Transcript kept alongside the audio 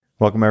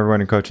Welcome everyone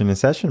to Coaching in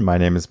Session. My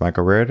name is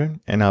Michael Reardon,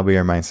 and I'll be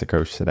your mindset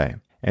coach today.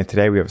 And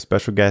today we have a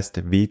special guest,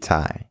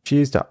 ViVi. She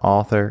is the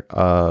author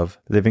of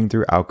Living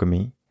Through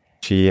Alchemy.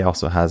 She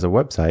also has a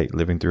website,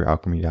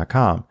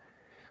 livingthroughalchemy.com.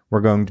 We're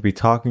going to be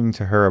talking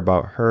to her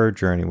about her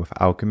journey with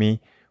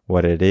alchemy,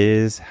 what it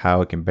is,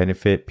 how it can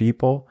benefit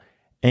people,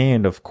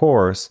 and of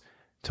course,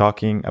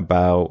 talking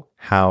about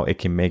how it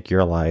can make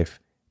your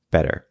life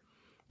better.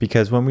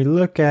 Because when we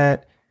look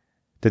at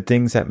the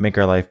things that make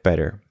our life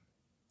better,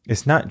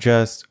 it's not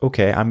just,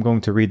 okay, I'm going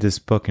to read this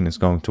book and it's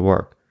going to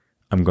work.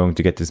 I'm going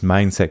to get this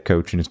mindset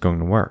coach and it's going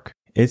to work.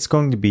 It's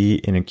going to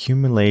be an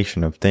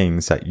accumulation of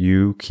things that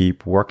you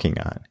keep working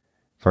on.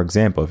 For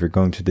example, if you're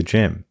going to the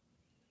gym,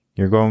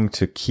 you're going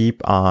to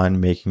keep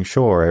on making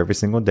sure every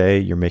single day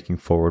you're making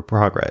forward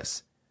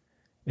progress.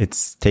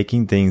 It's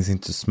taking things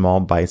into small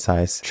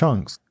bite-sized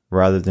chunks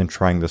rather than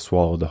trying to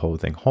swallow the whole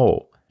thing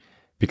whole.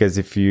 Because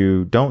if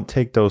you don't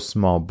take those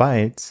small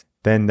bites,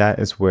 then that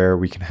is where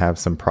we can have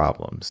some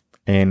problems.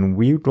 And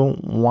we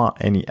don't want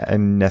any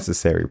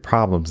unnecessary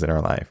problems in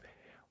our life.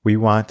 We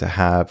want to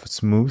have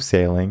smooth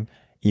sailing,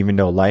 even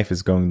though life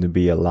is going to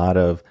be a lot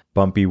of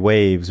bumpy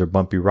waves or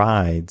bumpy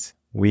rides.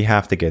 We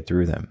have to get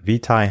through them.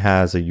 ViVi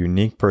has a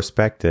unique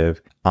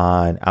perspective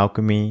on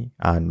alchemy,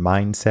 on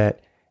mindset,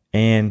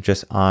 and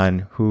just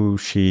on who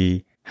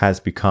she has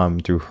become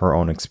through her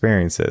own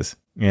experiences.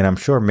 And I'm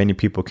sure many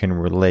people can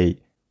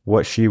relate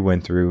what she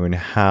went through and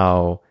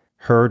how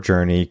her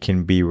journey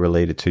can be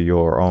related to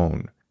your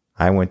own.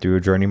 I went through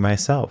a journey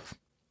myself,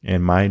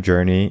 and my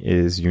journey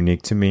is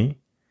unique to me.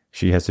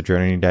 She has a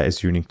journey that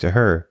is unique to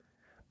her.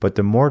 But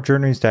the more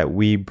journeys that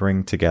we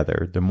bring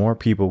together, the more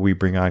people we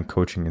bring on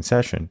coaching in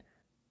session,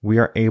 we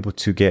are able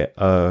to get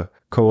a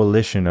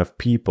coalition of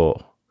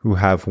people who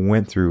have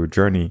went through a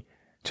journey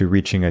to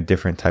reaching a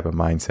different type of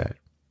mindset,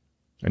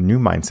 a new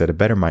mindset, a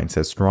better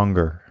mindset,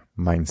 stronger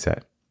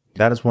mindset.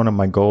 That is one of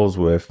my goals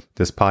with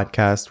this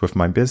podcast, with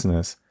my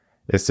business,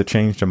 is to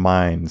change the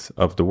minds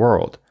of the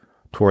world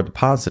toward the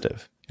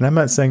positive. And I'm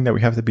not saying that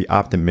we have to be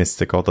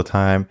optimistic all the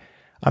time.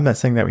 I'm not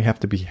saying that we have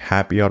to be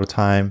happy all the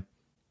time.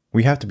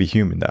 We have to be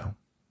human though.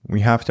 We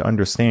have to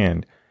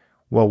understand,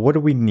 well, what do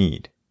we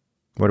need?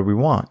 What do we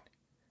want?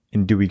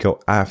 And do we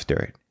go after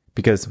it?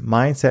 Because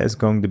mindset is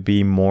going to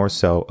be more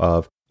so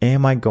of,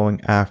 am I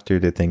going after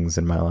the things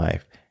in my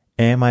life?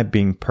 Am I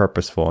being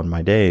purposeful in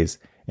my days?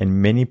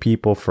 And many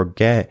people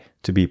forget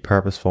to be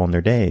purposeful in their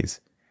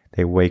days.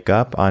 They wake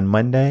up on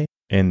Monday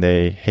and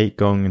they hate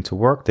going into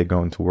work. They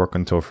go into work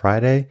until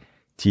Friday.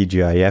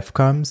 TGIF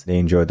comes. They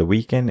enjoy the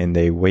weekend and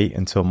they wait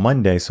until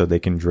Monday so they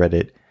can dread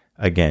it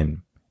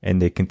again. And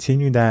they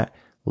continue that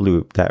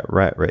loop, that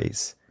rat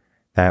race,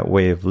 that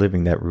way of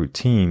living, that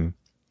routine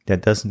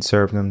that doesn't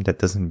serve them, that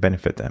doesn't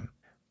benefit them.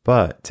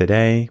 But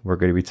today we're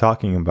going to be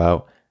talking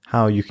about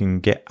how you can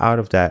get out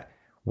of that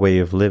way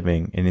of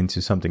living and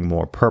into something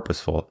more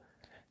purposeful.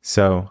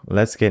 So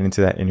let's get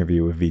into that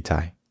interview with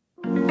ViVi.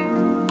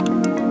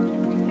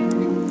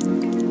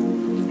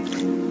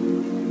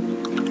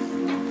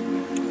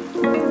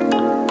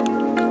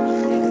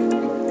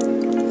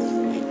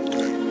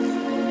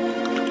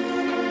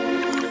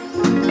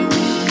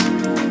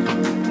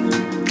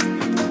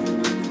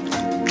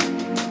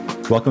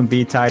 Welcome,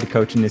 ViVi, to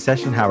Coaching in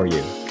Session. How are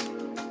you?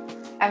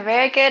 I'm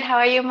very good. How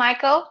are you,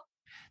 Michael?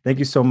 Thank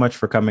you so much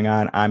for coming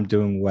on. I'm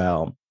doing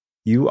well.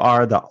 You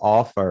are the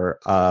author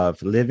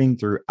of Living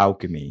Through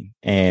Alchemy.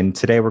 And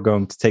today we're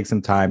going to take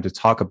some time to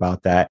talk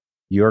about that,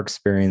 your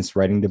experience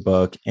writing the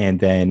book, and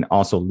then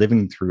also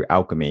living through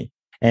alchemy.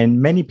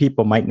 And many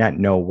people might not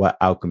know what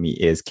alchemy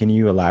is. Can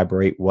you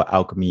elaborate what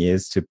alchemy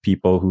is to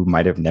people who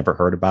might have never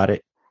heard about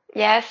it?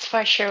 Yes,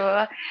 for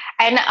sure.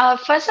 And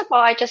first of all,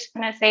 I just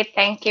want to say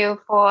thank you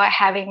for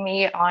having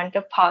me on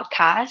the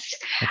podcast.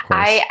 Of course.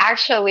 I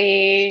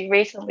actually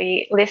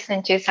recently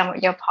listened to some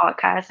of your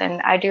podcasts,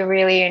 and I do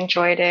really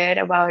enjoyed it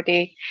about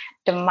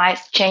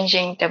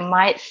changing the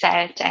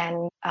mindset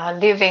and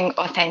living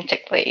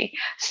authentically.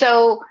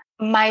 So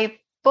my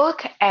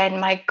book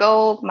and my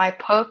goal, my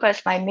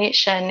purpose, my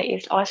mission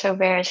is also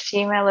very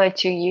similar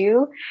to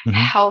you,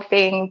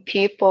 helping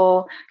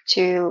people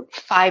to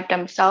find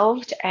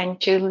themselves and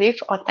to live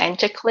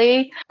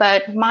authentically.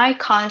 But my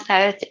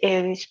concept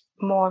is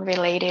more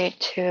related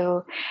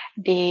to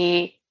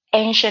the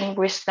ancient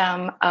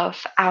wisdom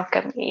of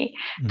alchemy.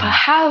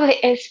 Perhaps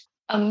it's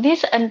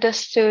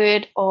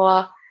misunderstood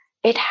or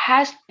it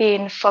has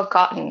been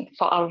forgotten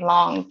for a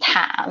long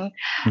time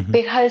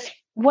because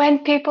when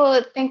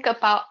people think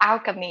about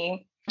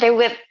alchemy, they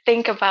would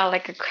think about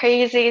like a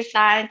crazy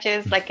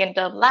scientist, like in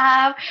the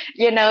lab,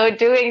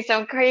 doing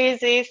some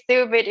crazy,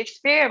 stupid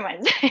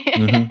experiments.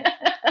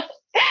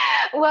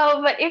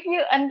 Well, but if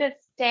you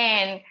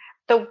understand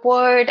the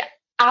word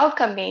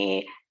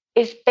alchemy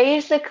is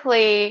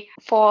basically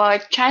for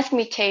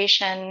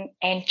transmutation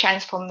and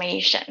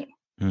transformation.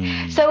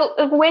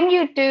 So when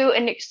you do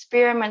an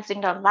experiment in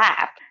the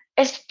lab,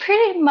 it's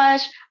pretty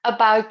much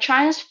about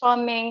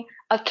transforming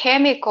a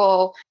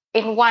chemical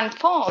in one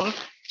form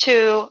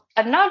to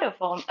another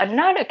form,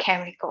 another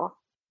chemical.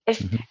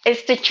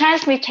 It's the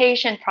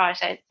transmutation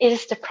process.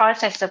 It's the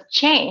process of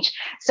change.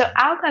 So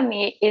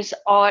alchemy is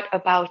all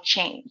about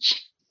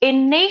change.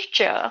 In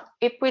nature,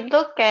 if we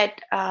look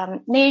at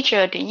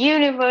nature, the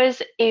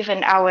universe,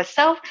 even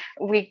ourselves,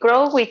 we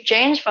grow, we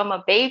change from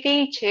a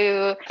baby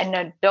to an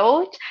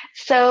adult.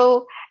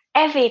 So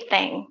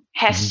everything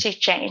has to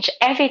change.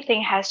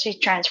 Everything has to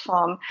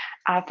transform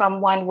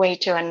from one way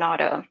to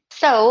another.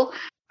 So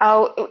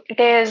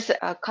there's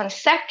a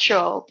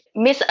conceptual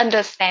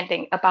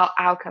misunderstanding about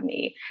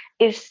alchemy.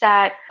 Is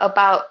that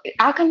about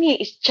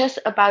alchemy is just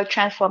about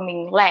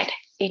transforming lead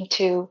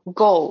into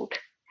gold.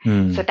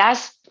 So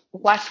that's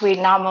what we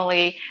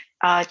normally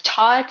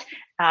taught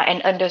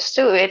and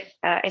understood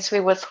as we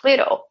was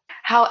little.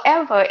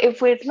 However,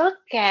 if we look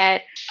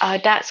at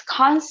that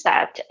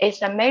concept,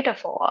 it's a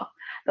metaphor.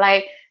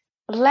 Like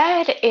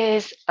lead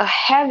is a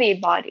heavy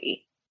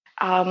body.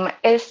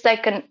 It's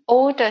like an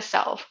older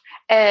self,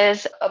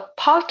 is a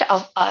part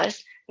of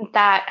us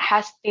that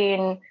has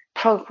been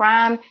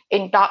programmed,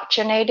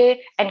 indoctrinated,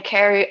 and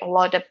carry a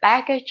lot of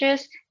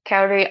baggages,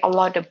 carry a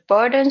lot of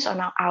burdens on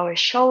our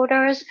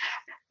shoulders.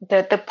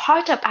 The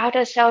part of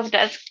ourselves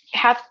that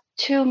have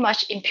too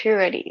much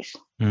impurities.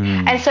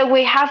 And so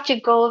we have to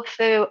go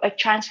through a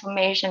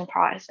transformation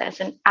process,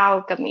 an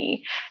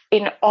alchemy,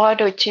 in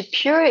order to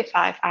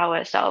purify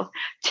ourselves,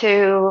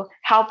 to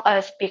help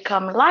us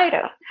become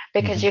lighter,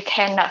 because you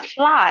cannot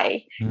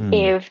fly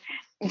if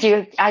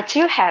you are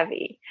too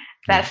heavy.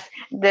 That's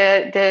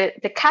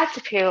the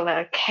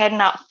caterpillar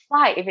cannot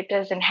fly if it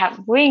doesn't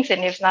have wings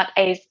and it's not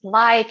as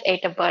light as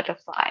a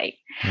butterfly.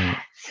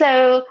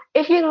 So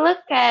if you look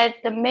at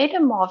the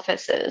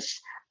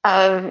metamorphosis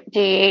of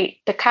the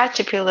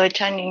caterpillar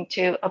turning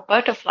to a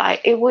butterfly,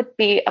 it would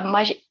be a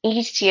much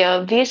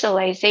easier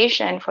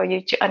visualization for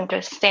you to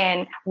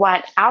understand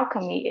what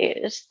alchemy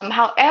is.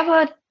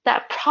 However,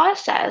 that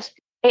process,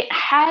 it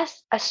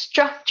has a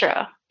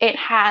structure, it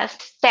has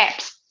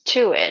steps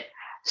to it.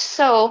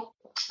 So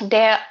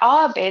there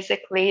are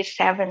basically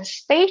 7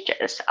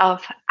 stages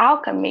of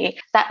alchemy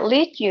that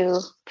lead you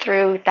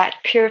through that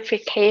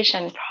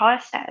purification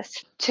process.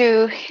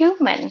 To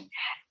human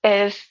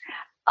is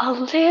a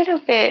little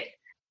bit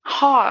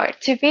hard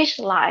to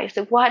visualize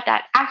what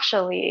that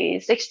actually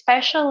is,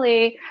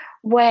 especially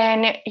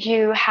when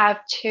you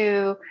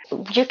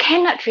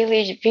cannot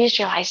really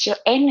visualize your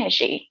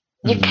energy.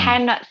 You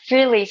cannot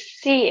really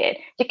see it.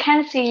 You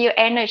can't see your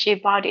energy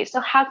body. So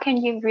how can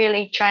you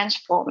really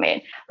transform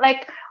it?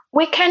 Like,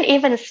 we can't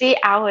even see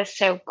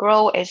ourselves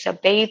grow as a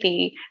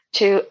baby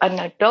to an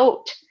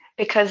adult,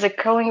 because the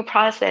growing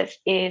process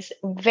is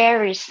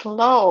very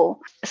slow.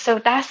 So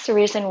that's the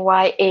reason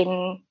why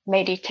in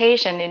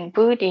meditation, in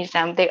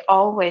Buddhism, they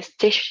always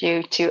teach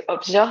you to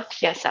observe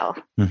yourself,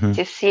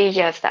 to see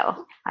yourself,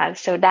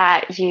 so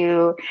that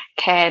you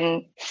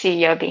can see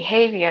your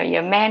behavior,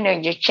 your manner,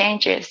 your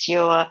changes,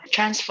 your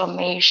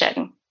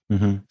transformation.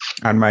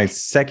 On my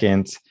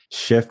second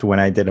shift, when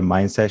I did a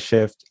mindset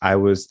shift, I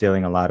was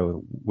dealing a lot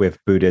with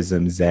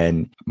Buddhism,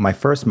 Zen. My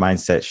first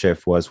mindset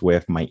shift was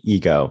with my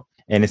ego.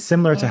 And it's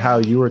similar to how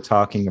you were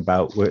talking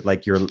about,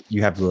 like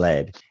you have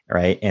lead,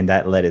 right? And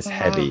that lead is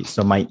heavy.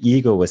 So my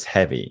ego was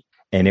heavy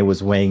and it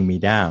was weighing me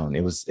down.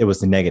 It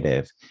was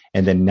negative.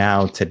 And then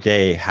now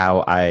today,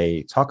 how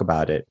I talk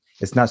about it,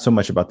 it's not so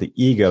much about the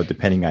ego,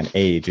 depending on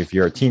age. If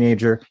you're a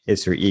teenager,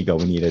 it's your ego.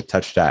 We need to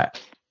touch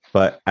that.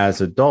 But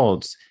as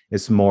adults,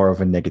 it's more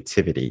of a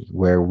negativity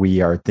where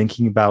we are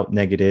thinking about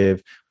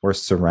negative. We're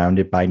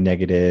surrounded by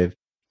negative.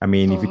 I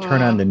mean, if you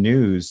turn on the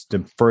news,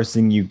 the first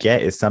thing you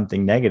get is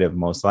something negative,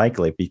 most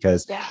likely,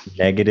 because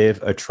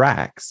negative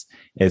attracts.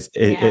 It's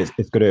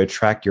going to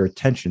attract your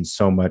attention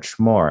so much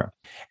more.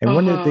 And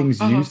one of the things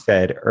you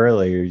said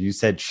earlier, you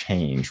said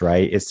change,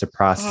 right? It's the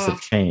process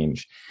of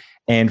change.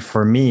 And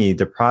for me,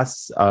 the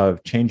process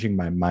of changing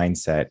my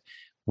mindset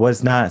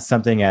was not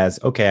something as,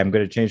 okay, I'm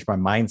going to change my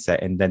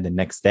mindset, and then the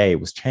next day it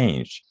was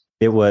changed.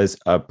 It was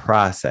a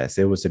process.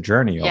 It was a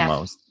journey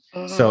almost.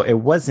 So it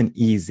wasn't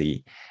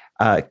easy.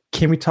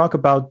 Can we talk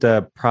about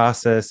the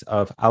process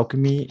of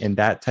alchemy and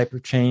that type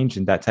of change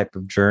and that type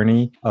of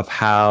journey of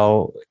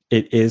how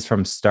it is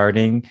from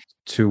starting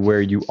to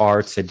where you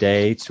are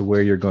today to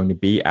where you're going to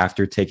be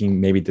after taking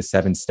maybe the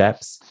 7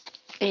 steps?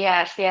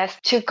 Yes.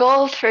 To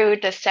go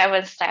through the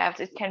 7 steps,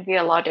 it can be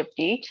a lot of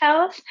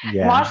details.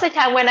 Most of the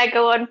time when I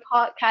go on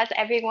podcasts,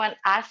 everyone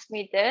asks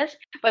me this,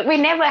 but we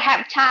never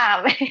have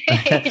time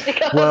to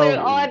go through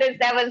all the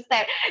 7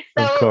 steps.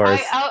 So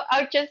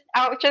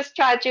I'll just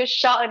try to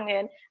shorten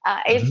it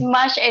as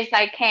much as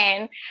I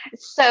can.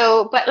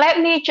 So, but let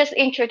me just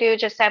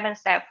introduce the 7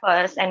 steps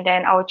first, and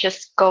then I'll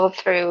just go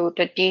through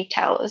the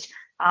details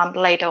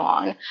later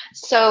on.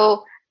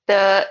 So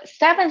the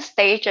 7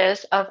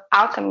 stages of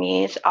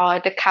alchemies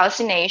are the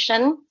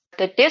calcination,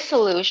 the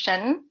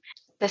dissolution,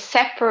 the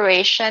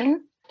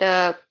separation,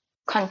 the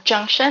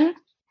conjunction,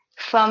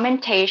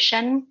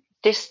 fermentation,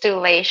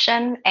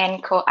 distillation,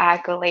 and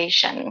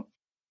coagulation.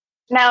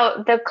 Now,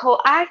 the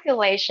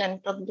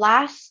coagulation, the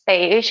last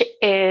stage,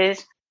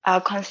 is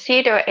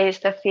considered as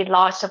the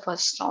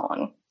philosopher's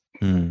stone.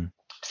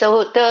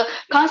 So the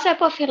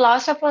concept of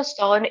philosopher's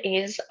stone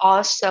is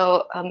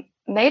also a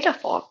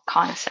metaphor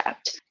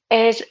concept.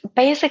 It's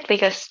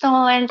basically a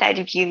stone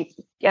that you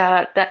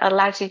that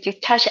allows you to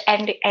touch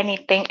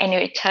anything and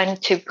it turns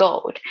to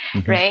gold,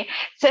 right?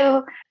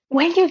 So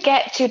when you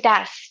get to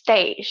that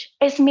stage,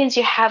 it means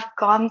you have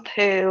gone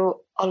through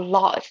a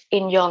lot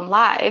in your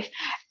life,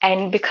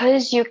 and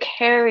because you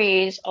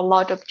carry a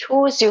lot of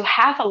tools, you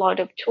have a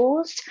lot of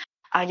tools.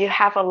 You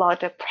have a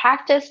lot of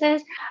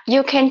practices.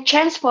 You can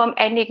transform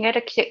any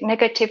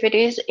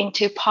negativities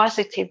into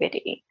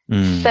positivity.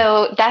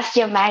 So that's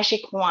your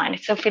magic wand.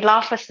 So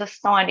philosopher's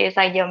stone is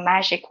like your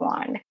magic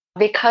wand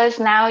because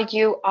now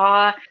you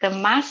are the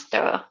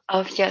master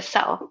of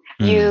yourself.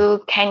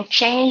 You can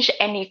change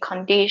any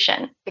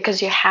condition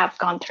because you have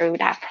gone through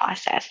that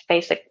process,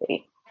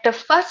 basically. The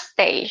first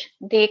stage,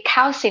 the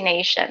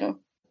calcination.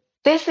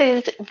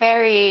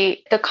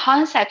 The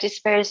concept is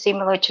very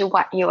similar to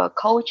what you are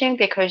coaching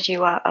because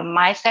you are a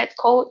mindset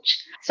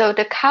coach. So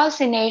the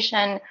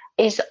calcination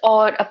is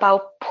all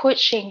about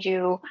pushing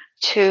you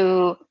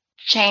to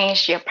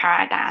change your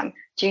paradigm,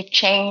 to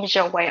change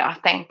your way of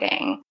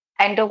thinking.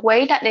 And the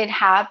way that it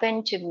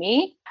happened to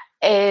me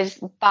is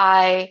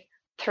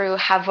through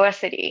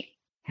adversity.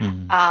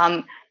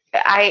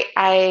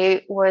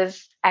 I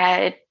was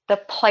at the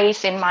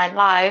place in my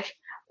life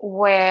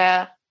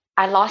where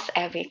I lost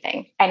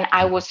everything and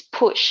I was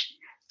pushed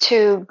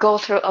to go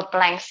through a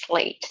blank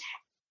slate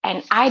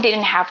and I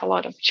didn't have a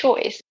lot of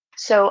choice.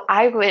 So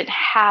I would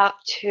have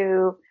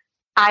to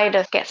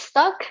either get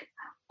stuck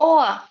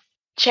or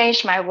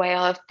change my way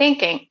of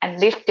thinking and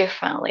live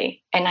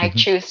differently. And I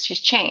choose to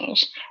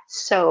change.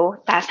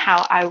 So that's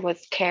how I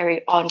was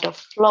carried on the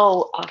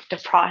flow of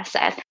the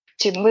process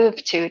to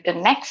move to the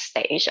next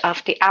stage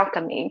of the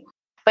alchemy.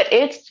 But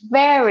it's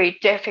very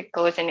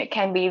difficult and it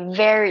can be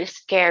very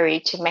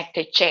scary to make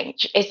the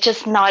change. It's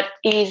just not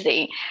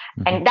easy.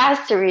 And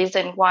that's the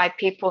reason why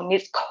people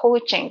need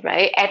coaching,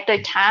 right? At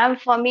the time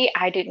for me,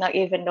 I did not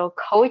even know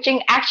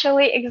coaching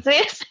actually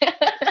exists.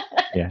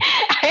 Yeah.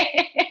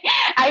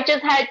 I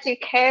just had to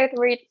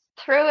carry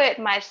through it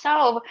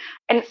myself.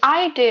 And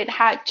I did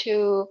had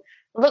to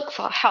look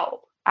for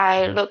help.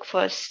 I looked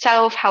for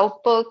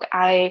self-help book.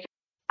 I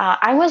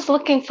was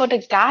looking for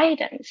the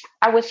guidance.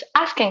 I was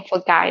asking for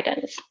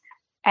guidance.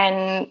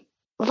 And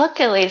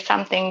luckily,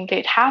 something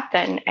did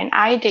happen. And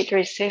I did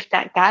receive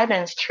that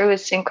guidance through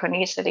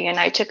synchronicity. And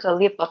I took a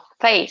leap of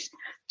faith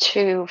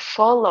to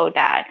follow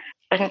that.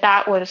 And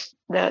that was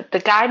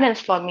the guidance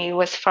for me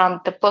was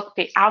from the book,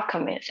 The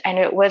Alchemist. And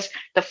it was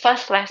the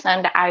first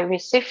lesson that I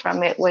received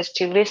from it was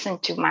to listen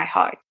to my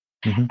heart.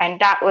 And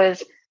that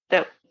was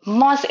the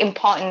most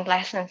important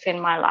lessons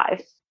in my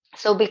life.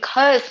 So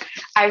because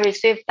I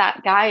received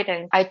that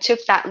guidance, I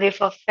took that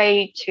leap of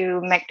faith to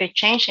make the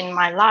change in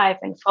my life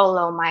and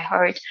follow my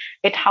heart.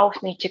 It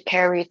helped me to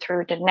carry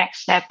through the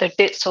next step, the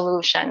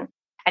dissolution.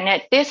 And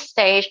at this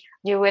stage,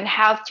 you would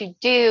have to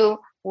deal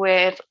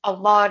with a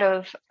lot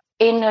of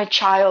inner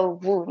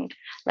child wound,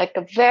 like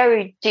a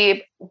very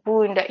deep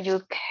wound that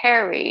you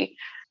carry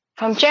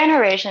from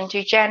generation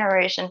to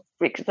generation.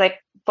 Like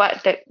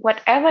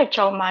whatever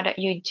trauma that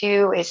you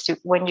do is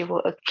when you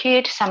were a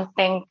kid,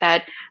 something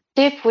that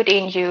deep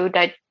within you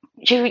that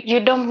you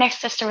don't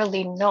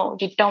necessarily know,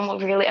 you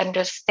don't really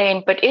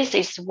understand, but it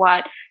is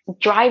what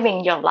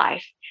driving your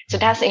life. So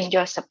that's in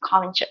your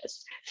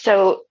subconscious.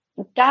 So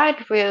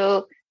that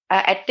will,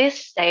 at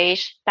this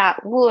stage,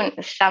 that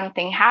wound,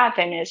 something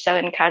happen, a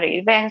certain kind of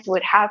events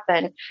would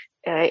happen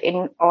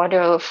in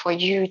order for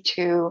you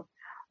to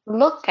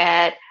look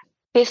at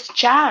this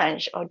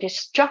challenge or this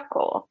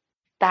struggle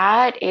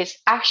that is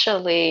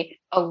actually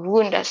a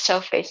wound that's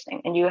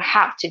surfacing and you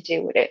have to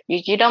deal with it.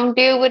 You don't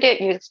deal with it,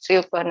 you're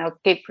still going to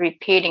keep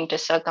repeating the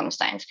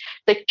circumstance.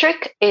 The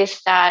trick is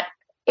that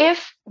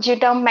if you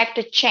don't make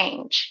the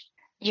change,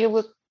 you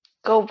will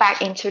go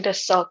back into the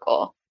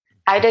circle.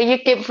 Either you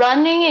keep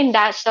running in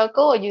that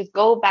circle or you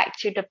go back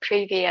to the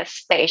previous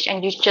stage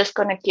and you're just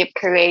going to keep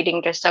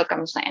creating the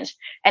circumstance.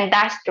 And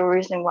that's the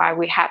reason why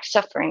we have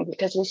suffering,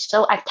 because we're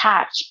still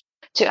attached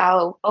to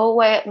our old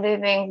way of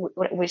living.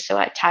 We still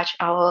attach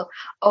our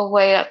old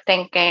way of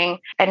thinking.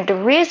 And the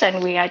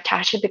reason we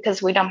attach it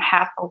because we don't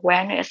have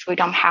awareness, we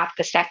don't have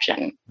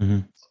perception.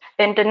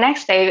 Then the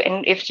next stage,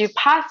 and if you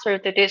pass through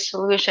the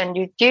dissolution,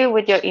 you deal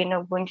with your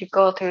inner wound, you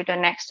go through the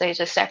next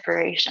stage of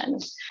separation.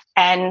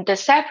 And the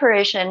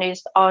separation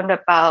is all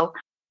about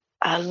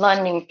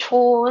learning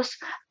tools,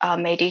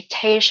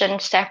 meditation,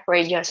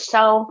 separate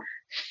yourself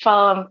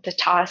from the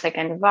toxic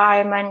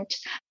environment,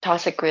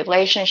 toxic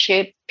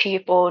relationship,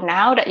 people.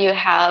 Now that you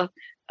have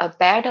a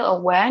better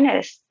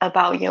awareness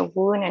about your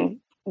wound and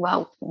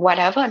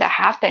whatever that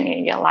happened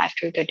in your life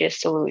through the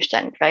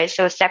dissolution, right?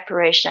 So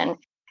separation,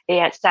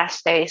 yes, that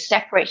stage,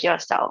 separate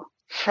yourself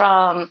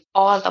from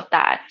all of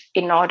that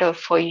in order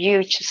for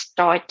you to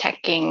start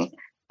taking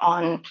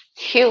on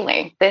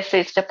healing. This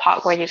is the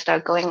part where you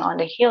start going on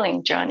the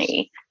healing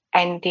journey.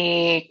 And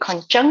the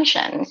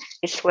conjunction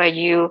is where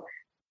you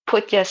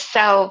put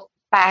yourself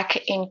back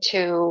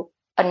into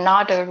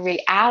another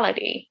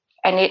reality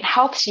And it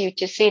helps you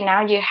to see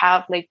now you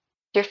have like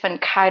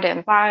different kind of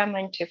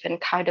environment,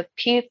 different kind of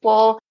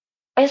people.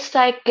 It's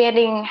like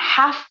getting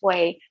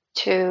halfway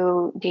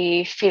to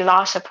the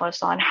philosopher's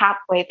zone,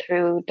 halfway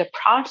through the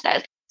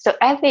process. So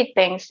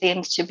everything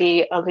seems to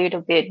be a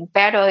little bit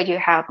better. You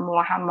have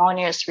more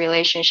harmonious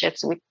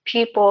relationships with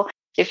people.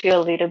 You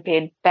feel a little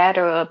bit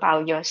better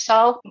about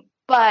yourself,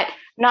 but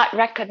not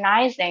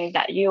recognizing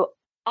that you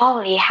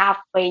only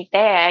halfway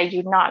there,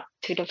 you're not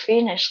to the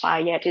finish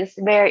line yet. It's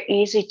very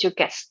easy to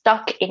get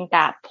stuck in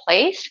that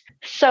place.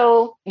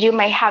 So you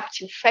may have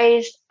to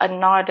face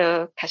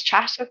another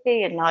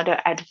catastrophe, another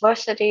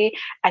adversity,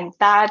 and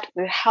that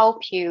will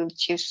help you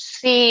to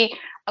see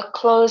a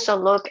closer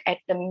look at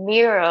the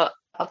mirror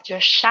of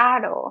your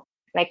shadow.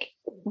 Like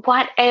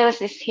what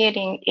else is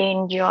hidden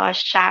in your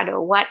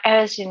shadow? What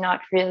else you're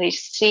not really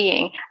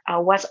seeing?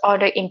 What's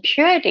other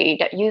impurity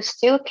that you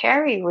still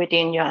carry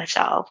within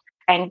yourself?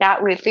 And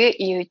that will lead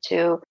you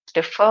to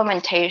the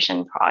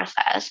fermentation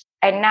process.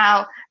 And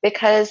now,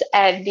 because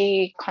at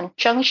the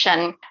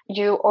conjunction,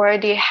 you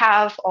already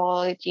have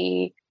all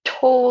the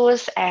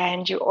tools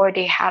and you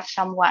already have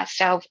somewhat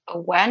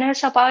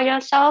self-awareness about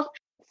yourself,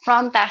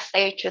 from that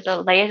stage to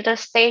the later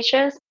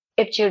stages,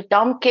 if you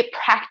don't keep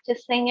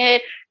practicing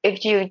it,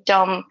 if you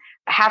don't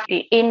have the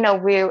inner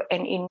will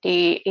and in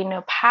the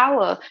inner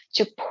power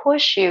to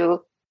push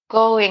you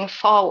going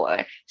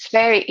forward, it's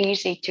very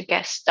easy to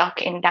get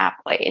stuck in that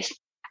place.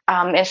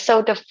 And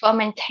so the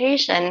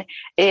fermentation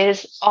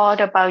is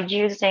all about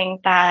using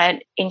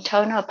that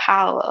internal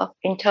power,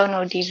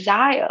 internal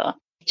desire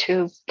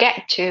to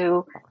get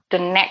to the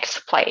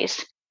next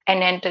place.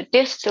 And then the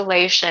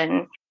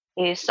distillation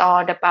is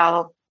all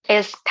about,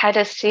 is kind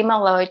of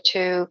similar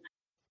to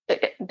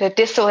the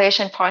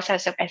distillation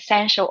process of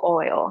essential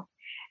oil.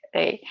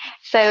 Right?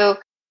 So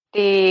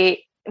the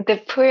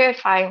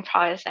purifying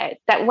process,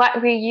 that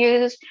what we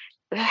use,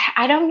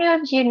 I don't know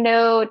if you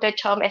know the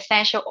term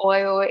essential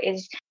oil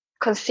is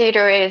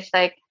considered as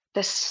like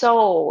the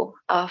soul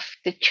of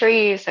the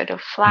trees or the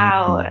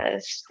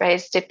flowers, right?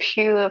 It's the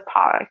pure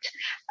part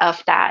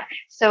of that.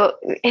 So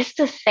it's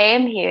the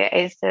same here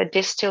as the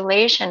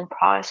distillation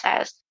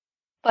process.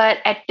 But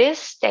at this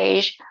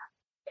stage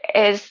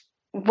is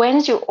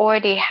when you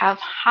already have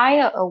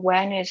higher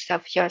awareness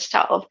of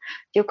yourself,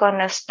 you're going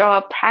to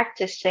start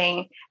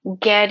practicing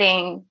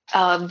getting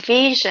a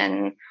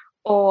vision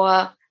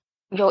or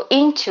your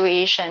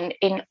intuition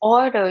in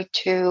order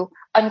to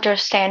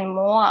understand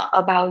more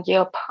about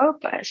your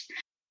purpose.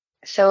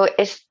 So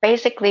it's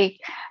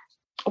basically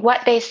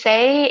what they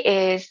say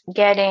is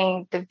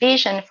getting the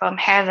vision from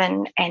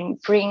heaven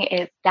and bring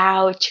it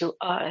down to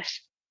earth.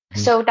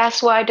 So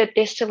that's why the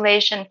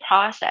distillation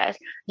process,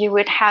 you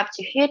would have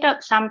to heat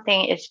up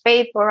something, it's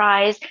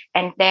vaporized,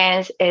 and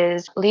then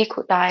is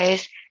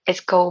liquidized,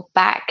 it's go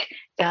back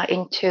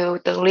into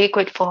the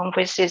liquid form,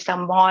 which is a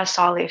more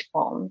solid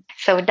form,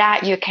 so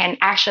that you can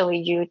actually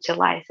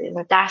utilize it.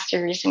 And that's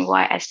the reason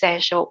why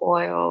essential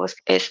oils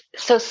is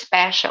so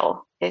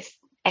special. It's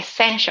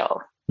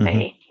essential,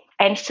 right?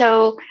 And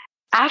so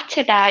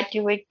after that,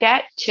 you will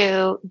get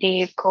to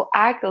the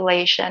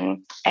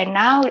coagulation. And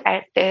now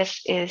this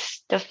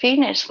is the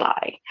finish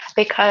line,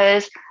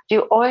 because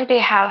you already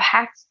have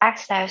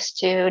access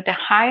to the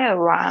higher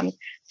realm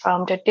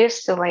from the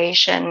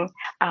distillation.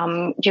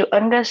 You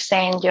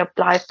understand your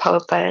life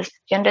purpose.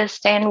 You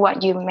understand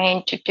what you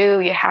meant to do.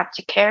 You have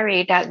to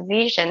carry that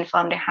vision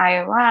from the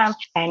higher realm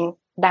and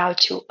down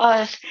to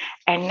earth.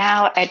 And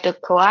now at the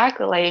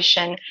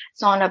coagulation,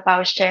 it's all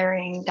about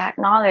sharing that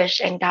knowledge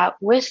and that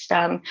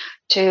wisdom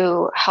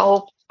to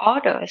help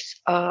others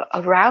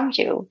around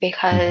you,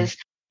 because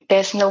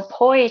there's no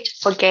point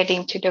for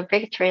getting to the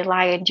victory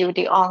line and you're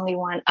the only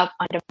one up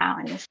on the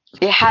mountains.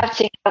 You have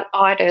to help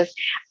others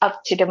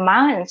up to the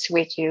mountains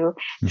with you.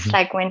 It's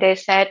like when they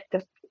said,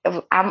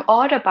 I'm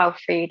all about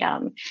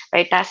freedom,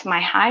 right? That's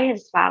my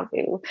highest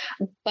value.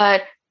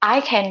 But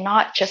I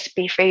cannot just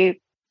be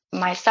free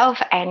myself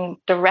and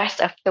the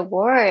rest of the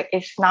world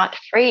is not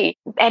free.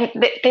 And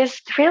there's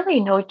really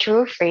no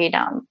true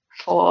freedom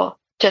for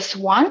just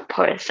one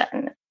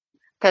person.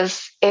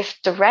 Because if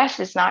the rest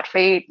is not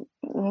free,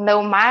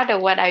 no matter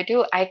what I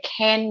do, I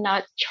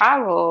cannot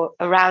travel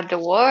around the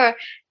world.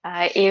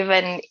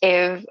 Even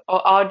if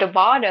all the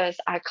borders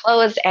are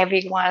closed,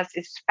 everyone's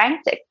is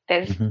frantic.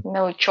 There's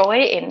no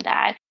joy in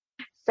that.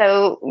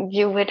 So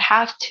you would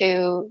have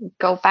to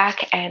go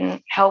back and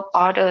help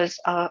others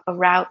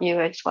around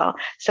you as well.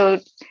 So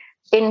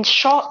in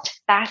short,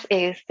 that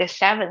is the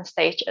 7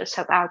 stages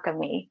of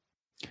alchemy.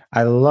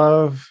 I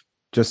love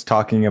just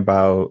talking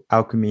about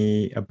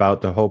alchemy,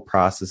 about the whole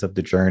process of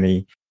the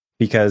journey,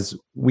 because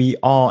we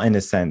all, in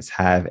a sense,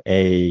 have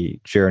a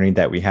journey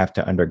that we have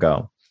to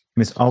undergo.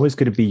 And it's always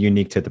going to be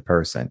unique to the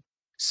person.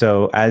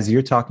 So as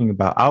you're talking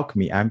about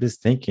alchemy, I'm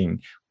just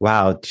thinking,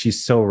 wow,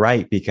 she's so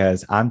right,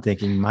 because I'm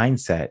thinking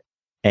mindset.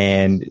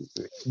 And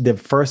the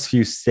first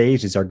few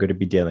stages are going to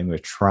be dealing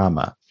with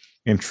trauma.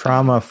 And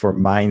trauma for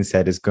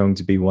mindset is going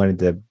to be one of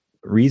the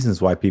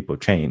reasons why people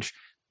change.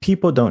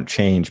 people don't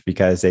change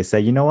because they say,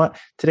 you know what,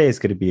 today is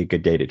going to be a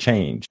good day to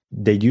change.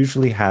 They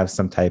usually have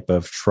some type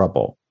of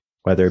trouble,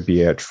 whether it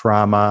be a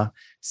trauma,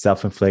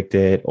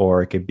 self-inflicted,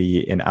 or it could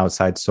be an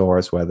outside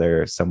source,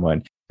 whether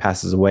someone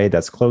passes away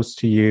that's close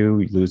to you,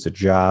 you lose a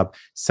job,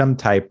 some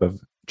type of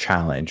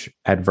challenge,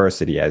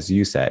 adversity, as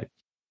you said.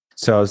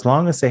 So as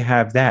long as they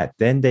have that,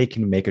 then they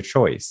can make a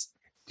choice.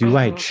 Do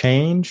I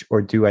change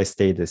or do I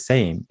stay the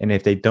same? And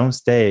if they don't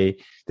stay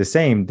the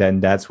same,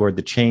 then that's where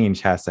the change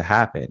has to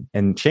happen.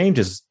 And change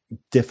is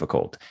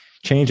difficult.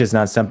 Change is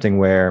not something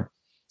where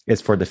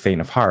it's for the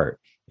faint of heart.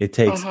 It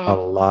takes a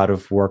lot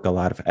of work, a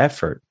lot of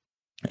effort.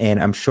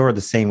 And I'm sure the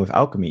same with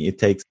alchemy. It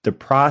takes the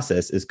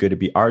process is going to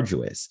be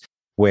arduous,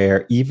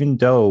 where even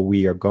though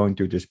we are going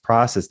through this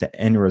process, the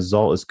end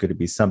result is going to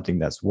be something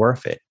that's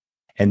worth it.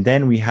 And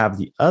then we have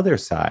the other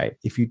side.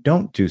 If you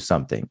don't do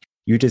something,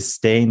 you just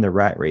stay in the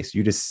rat race.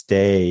 You just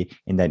stay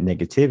in that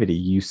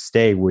negativity. You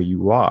stay where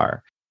you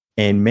are.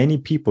 And many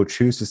people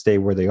choose to stay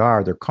where they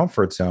are, their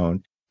comfort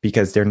zone,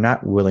 because they're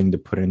not willing to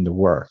put in the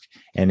work.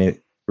 And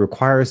it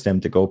requires them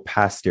to go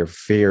past their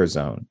fear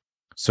zone.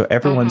 So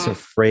everyone's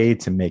afraid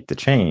to make the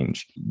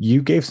change.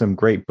 You gave some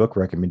great book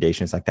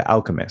recommendations like The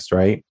Alchemist,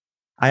 right?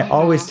 I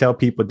always tell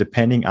people,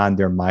 depending on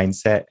their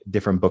mindset,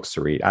 different books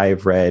to read. I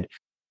have read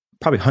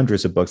probably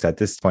hundreds of books at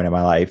this point in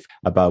my life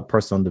about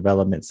personal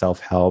development,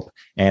 self-help.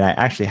 And I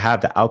actually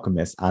have The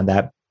Alchemist on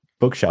that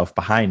bookshelf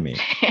behind me.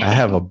 I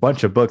have a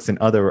bunch of books in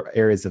other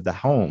areas of the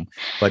home,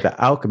 but The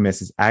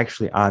Alchemist is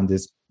actually on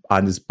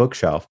this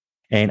bookshelf.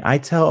 And I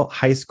tell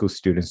high school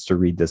students to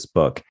read this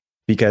book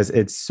because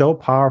it's so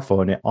powerful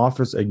and it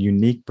offers a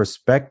unique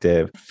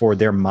perspective for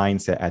their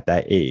mindset at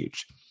that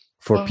age.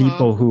 For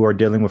people who are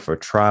dealing with a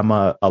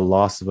trauma, a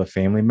loss of a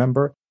family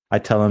member, I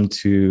tell them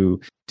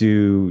to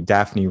do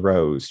Daphne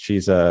Rose.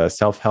 She's a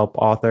self-help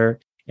author,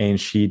 and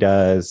she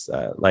does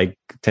like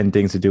 10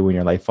 things to do when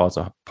your life falls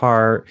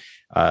apart,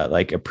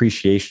 like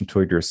appreciation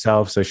toward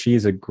yourself. So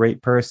she's a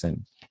great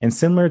person. And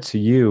similar to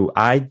you,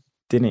 I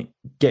didn't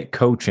get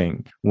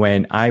coaching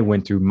when I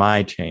went through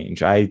my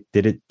change. I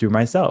did it through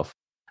myself.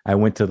 I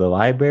went to the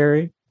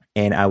library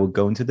and I would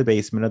go into the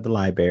basement of the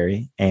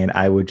library and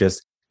I would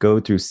just go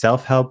through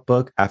self-help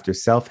book after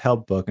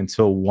self-help book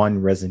until one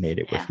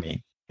resonated with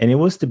me. And it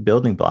was the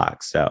building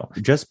blocks. So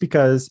just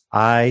because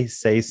I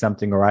say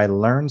something or I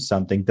learn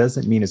something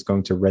doesn't mean it's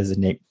going to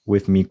resonate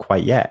with me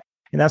quite yet.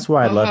 And that's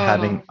why I love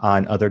having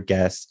on other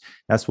guests.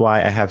 That's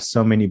why I have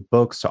so many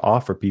books to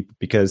offer people,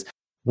 because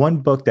one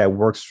book that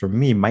works for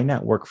me might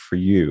not work for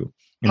you.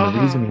 And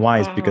the reason why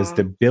is because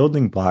the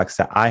building blocks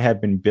that I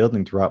have been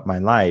building throughout my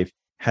life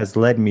has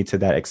led me to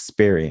that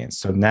experience.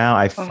 So now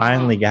I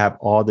finally have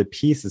all the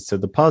pieces to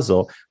the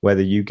puzzle,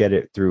 whether you get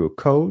it through a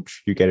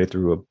coach, you get it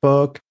through a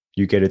book,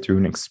 you get it through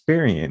an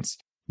experience.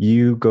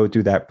 You go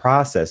through that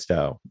process,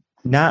 though.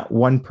 Not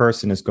one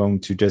person is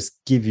going to just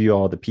give you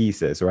all the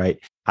pieces, right?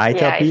 I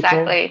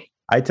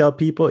tell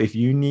people, if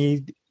you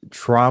need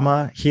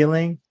trauma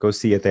healing, go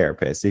see a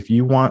therapist. If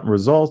you want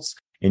results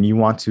and you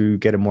want to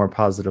get a more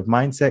positive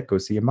mindset, go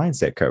see a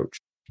mindset coach,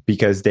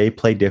 because they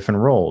play different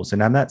roles.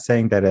 And I'm not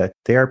saying that a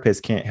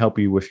therapist can't help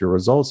you with your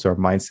results or a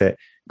mindset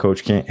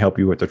coach can't help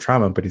you with the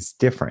trauma, but it's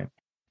different.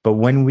 But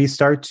when we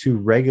start to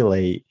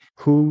regulate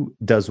who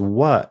does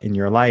what in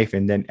your life,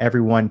 and then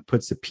everyone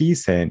puts a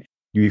piece in,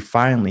 you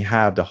finally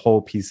have the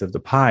whole piece of the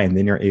pie, and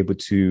then you're able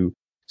to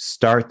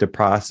start the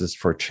process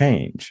for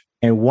change.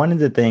 And one of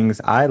the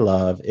things I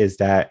love is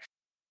that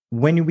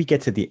when we get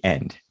to the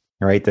end,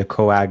 right, the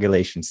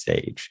coagulation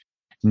stage,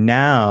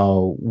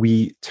 now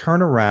we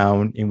turn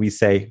around and we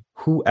say,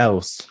 who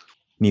else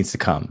needs to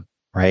come,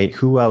 right?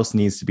 Who else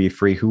needs to be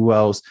free? Who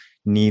else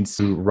needs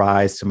to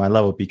rise to my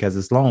level, because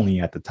it's lonely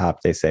at the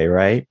top, they say,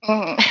 right?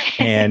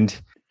 And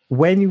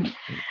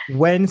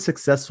when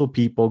successful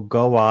people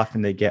go off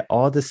and they get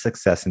all the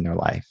success in their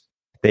life,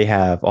 they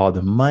have all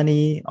the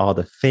money, all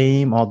the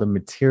fame, all the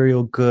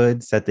material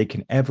goods that they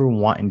can ever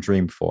want and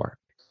dream for,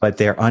 but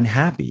they're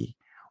unhappy.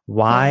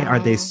 Why are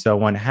they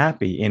so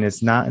unhappy? And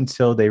it's not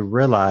until they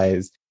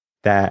realize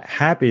that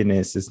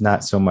happiness is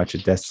not so much a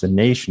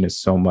destination, it's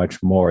so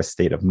much more a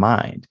state of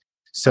mind.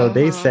 So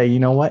they say, you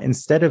know what,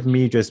 instead of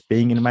me just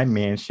being in my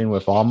mansion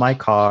with all my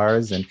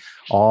cars and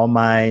all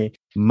my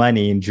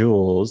money and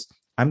jewels,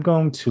 I'm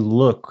going to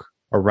look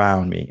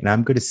around me and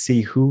I'm going to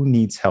see who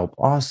needs help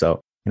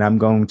also. And I'm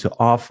going to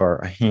offer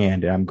a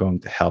hand and I'm going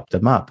to help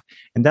them up.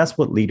 And that's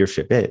what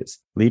leadership is.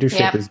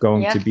 Leadership is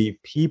going to be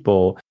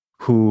people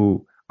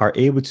who are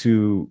able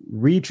to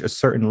reach a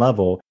certain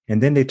level,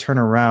 and then they turn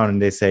around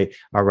and they say,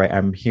 all right,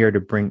 I'm here to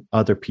bring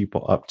other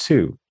people up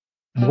too.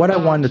 What I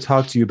wanted to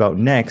talk to you about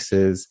next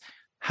is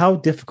how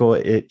difficult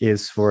it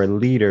is for a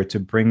leader to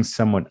bring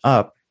someone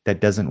up that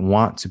doesn't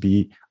want to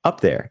be up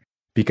there,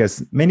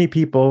 because many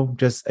people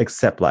just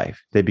accept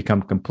life. They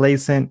become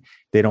complacent.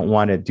 They don't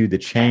want to do the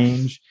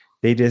change.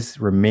 They just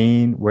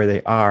remain where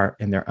they are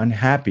and they're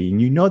unhappy.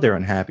 And you know they're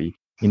unhappy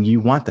and you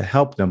want to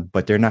help them,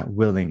 but they're not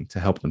willing to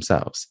help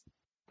themselves.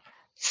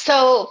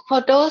 So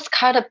for those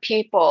kind of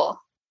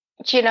people,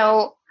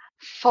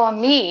 for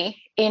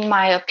me, in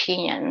my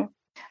opinion,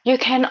 You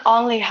can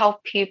only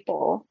help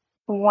people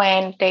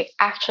when they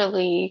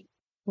actually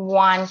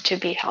want to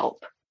be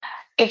helped.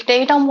 If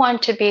they don't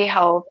want to be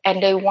helped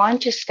and they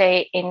want to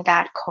stay in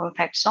that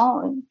comfort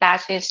zone,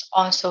 that is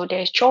also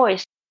their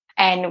choice.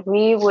 And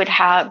we would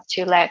have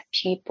to let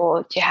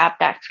people to have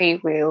that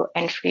free will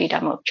and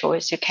freedom of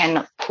choice. You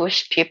cannot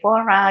push people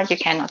around. You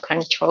cannot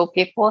control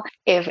people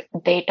if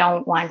they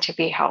don't want to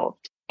be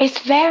helped. It's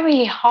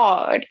very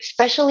hard,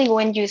 especially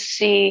when you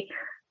see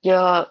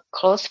your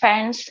close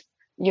friends,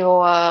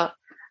 your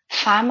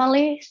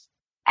families,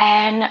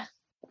 and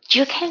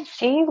you can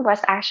see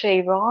what's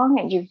actually wrong,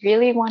 and you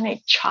really want to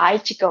try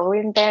to go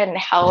in there and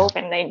help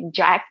and then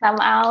drag them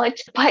out.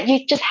 But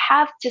you just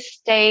have to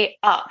stay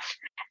off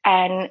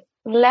and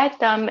let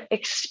them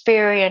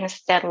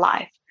experience their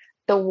life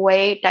the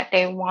way that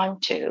they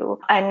want to.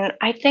 And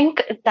I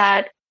think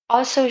that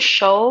also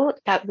show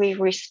that we're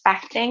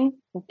respecting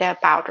their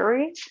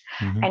boundaries.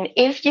 Mm-hmm. And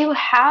if you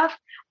have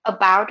a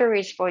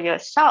boundaries for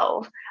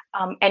yourself,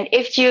 and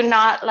if you're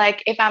not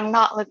like, if I'm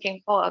not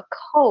looking for a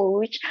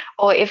coach,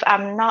 or if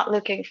I'm not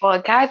looking for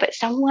a guy, but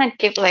someone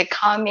keep like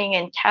coming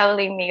and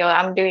telling me, oh,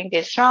 I'm doing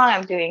this wrong,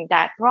 I'm doing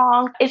that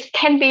wrong, it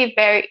can be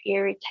very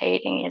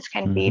irritating. It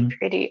can be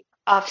pretty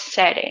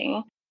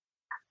upsetting.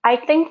 I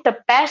think the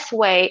best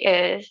way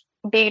is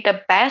be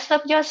the best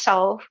of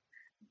yourself,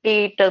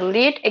 be the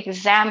lead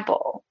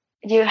example.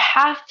 You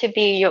have to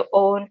be your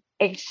own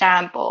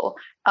example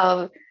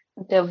of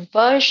the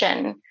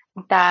version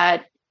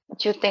that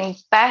you think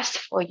best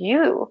for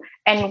you.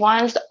 And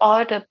once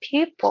other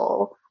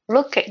people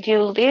look at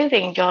you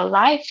living your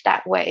life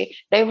that way,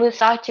 they will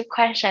start to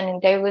question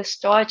and they will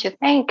start to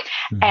think,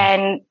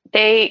 and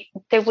they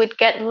would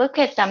look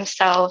at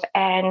themselves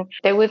and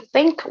they would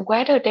think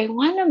whether they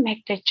want to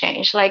make the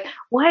change. Like,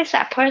 why is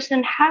that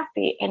person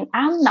happy and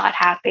I'm not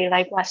happy?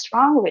 Like, what's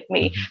wrong with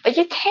me? But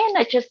you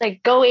cannot just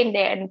like go in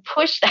there and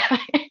push them.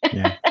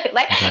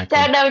 Like, exactly.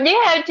 Tell them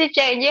you have to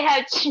change, you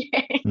have to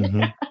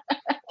change.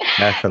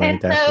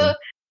 Definitely. So,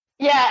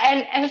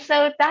 yeah, and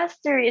so that's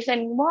the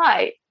reason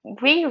why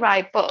we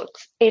write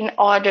books, in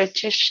order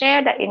to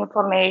share that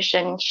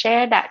information,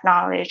 share that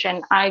knowledge.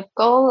 And I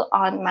go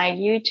on my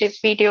YouTube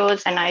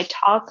videos and I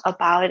talk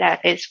about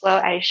that as well.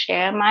 I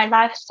share my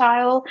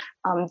lifestyle,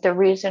 the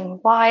reason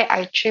why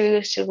I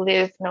choose to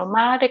live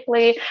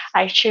nomadically.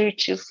 I choose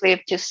to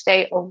live to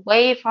stay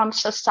away from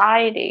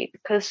society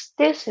because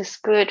this is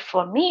good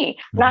for me.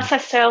 Not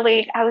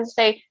necessarily, I would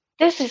say,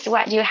 this is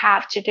what you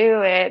have to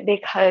do it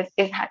because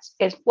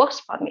it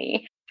works for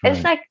me. Right.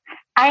 It's like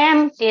I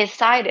am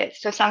nearsighted,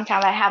 so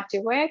sometimes I have to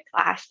wear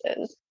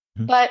glasses.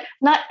 But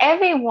not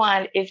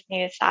everyone is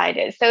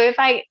nearsighted. So if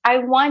I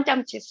want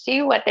them to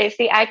see what they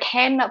see, I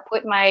cannot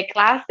put my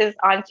glasses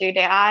onto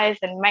their eyes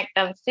and make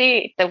them see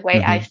it the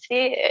way I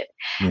see it.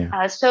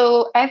 Yeah.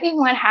 So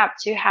everyone have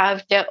to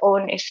have their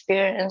own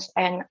experience,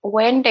 and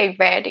when they're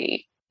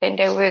ready, then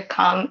they will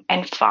come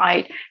and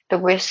find the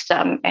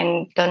wisdom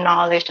and the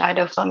knowledge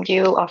either from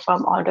you or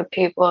from other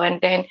people. And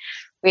then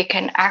we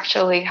can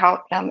actually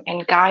help them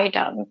and guide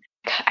them.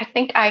 I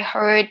think I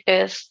heard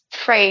this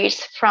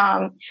phrase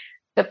from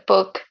the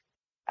book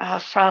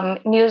from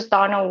Neil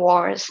Donald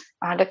Ward's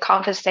The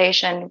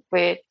Conversation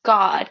with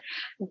God,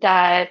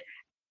 that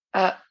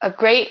a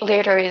great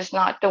leader is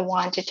not the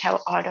one to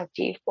tell other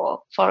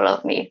people, follow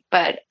me,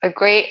 but a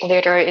great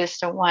leader is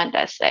the one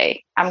that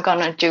say, I'm going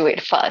to do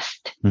it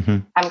first.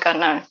 I'm going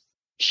to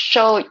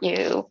show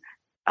you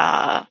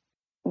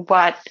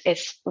what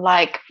it's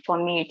like for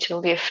me to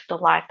live the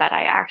life that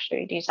I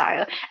actually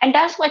desire. And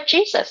that's what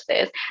Jesus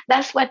did.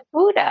 That's what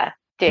Buddha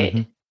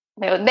did.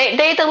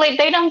 They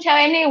don't tell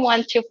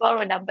anyone to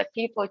follow them, but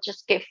people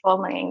just keep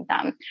following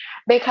them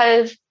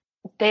because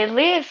they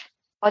live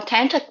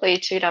authentically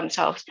to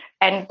themselves,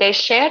 and they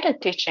share the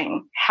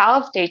teaching,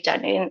 how they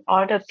done it, and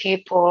other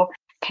people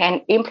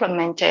can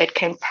implement it,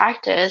 can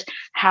practice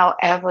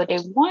however they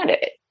want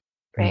it,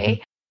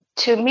 right?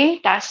 To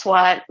me, that's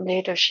what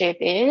leadership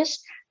is.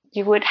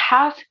 You would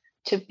have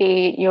to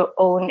be your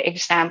own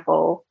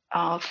example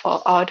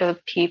for other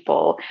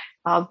people,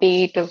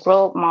 be the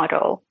role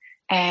model,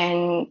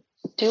 and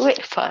do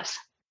it first.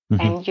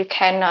 And you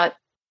cannot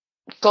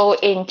go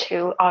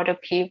into other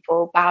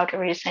people's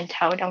boundaries and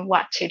tell them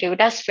what to do.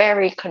 That's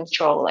very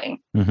controlling.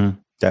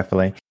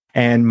 Definitely.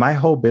 And my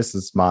whole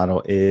business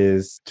model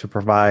is to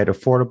provide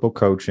affordable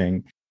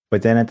coaching,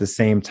 but then at the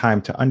same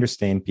time to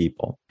understand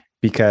people.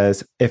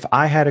 Because if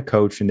I had a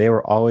coach and they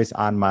were always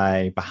on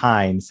my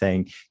behind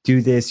saying,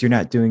 do this, you're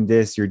not doing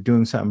this, you're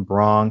doing something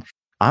wrong,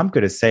 I'm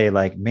going to say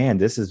like, man,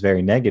 this is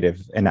very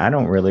negative and I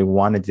don't really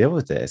want to deal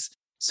with this.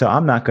 So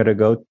I'm not going to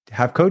go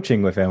have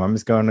coaching with him. I'm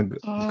just going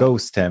to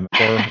ghost him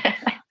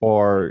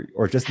or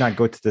just not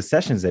go to the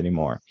sessions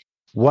anymore.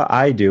 What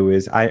I do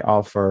is I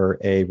offer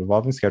a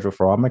revolving schedule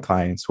for all my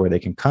clients where they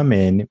can come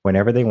in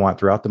whenever they want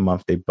throughout the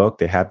month. They book,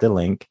 they have the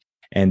link,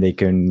 and they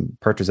can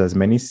purchase as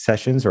many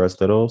sessions or as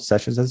little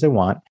sessions as they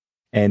want.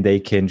 And they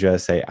can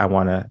just say, I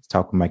want to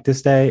talk with Mike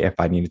this day. If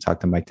I need to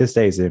talk to Mike this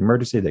day, is it an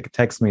emergency? They can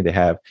text me. They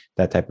have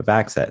that type of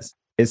access.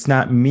 It's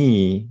not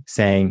me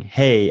saying,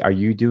 hey, are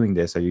you doing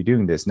this? Are you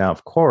doing this? Now,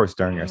 of course,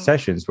 during our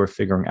sessions, we're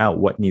figuring out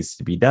what needs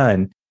to be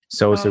done.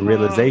 So it's a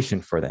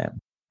realization for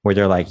them where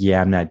they're like, yeah,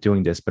 I'm not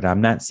doing this, but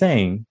I'm not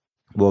saying,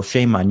 well,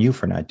 shame on you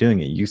for not doing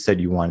it. You said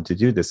you wanted to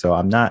do this. So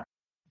I'm not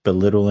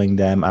belittling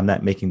them. I'm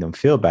not making them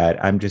feel bad.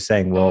 I'm just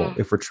saying, well,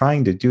 if we're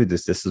trying to do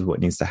this, this is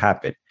what needs to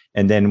happen.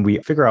 And then we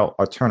figure out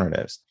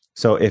alternatives.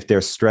 So if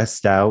they're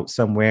stressed out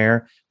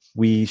somewhere,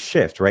 we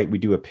shift, right? We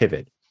do a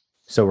pivot.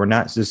 So we're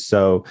not just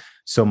so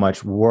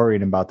much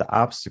worried about the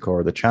obstacle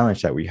or the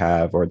challenge that we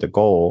have or the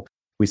goal.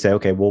 We say,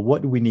 okay, well,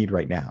 what do we need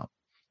right now?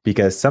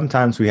 Because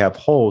sometimes we have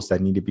holes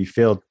that need to be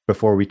filled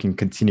before we can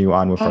continue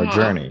on with our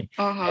journey.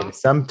 And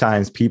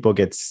sometimes people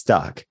get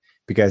stuck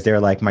because they're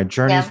like, my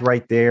journey's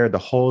right there. The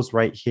hole's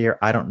right here.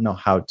 I don't know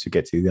how to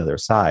get to the other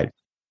side.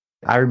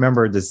 I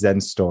remember the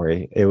Zen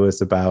story. It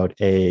was about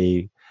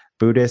a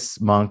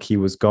Buddhist monk. He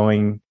was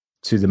going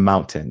to the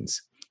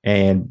mountains.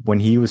 And when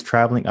he was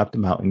traveling up the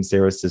mountains,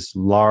 there was this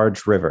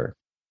large river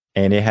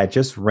and it had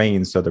just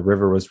rained. So the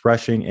river was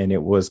rushing and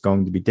it was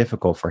going to be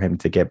difficult for him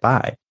to get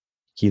by.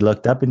 He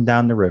looked up and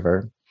down the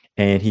river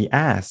and he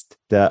asked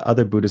the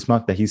other Buddhist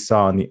monk that he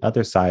saw on the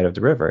other side of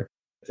the river,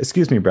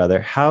 excuse me, brother,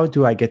 how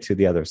do I get to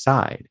the other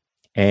side?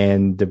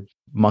 And the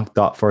monk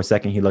thought for a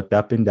second. He looked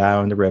up and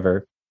down the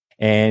river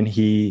and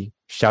he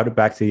shouted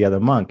back to the other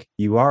monk,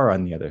 you are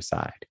on the other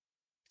side.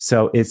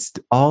 So it's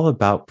all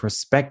about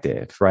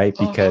perspective, right?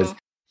 Because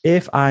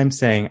if I'm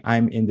saying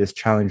I'm in this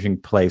challenging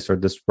place or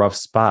this rough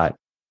spot,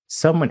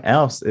 someone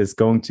else is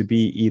going to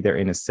be either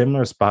in a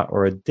similar spot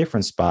or a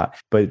different spot,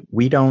 but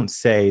we don't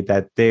say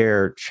that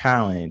their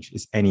challenge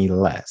is any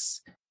less.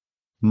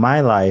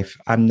 My life,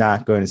 I'm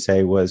not going to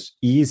say was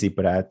easy,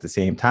 but at the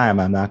same time,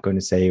 I'm not going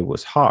to say it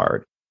was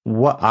hard.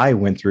 What I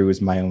went through is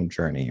my own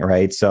journey,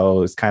 right?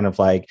 So it's kind of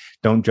like,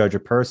 don't judge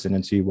a person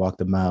until you walk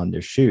the mile in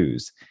their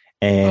shoes.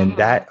 And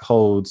that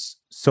holds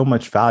so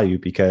much value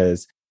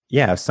because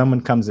yeah, if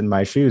someone comes in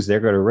my shoes, they're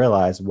going to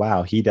realize,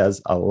 wow, he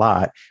does a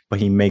lot, but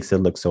he makes it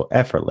look so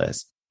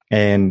effortless.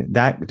 And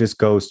that just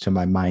goes to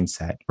my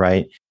mindset,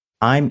 right?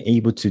 I'm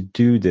able to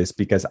do this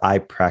because I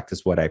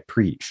practice what I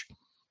preach.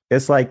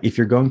 It's like if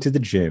you're going to the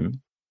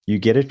gym, you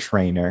get a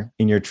trainer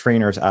and your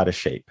trainer is out of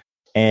shape.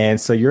 And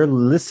so you're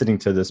listening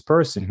to this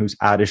person who's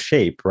out of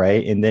shape,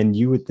 right? And then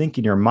you would think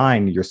in your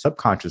mind, your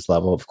subconscious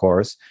level, of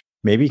course,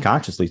 maybe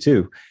consciously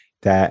too,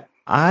 that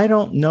I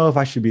don't know if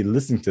I should be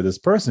listening to this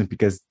person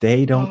because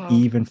they don't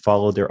even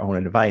follow their own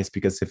advice.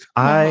 Because if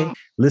I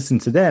listen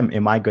to them,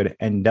 am I going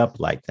to end up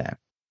like them?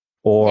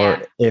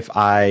 Or if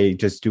I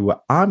just do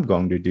what I'm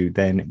going to do,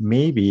 then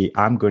maybe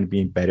I'm going to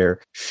be in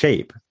better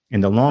shape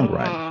in the long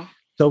run.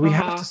 So we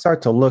have to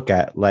start to look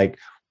at like,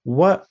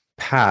 what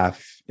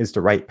path is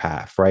the right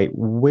path, right?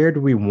 Where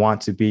do we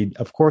want to be?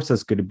 Of course,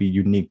 that's going to be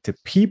unique to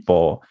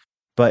people,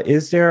 but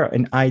is there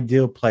an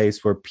ideal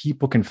place where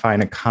people can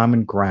find a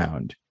common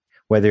ground?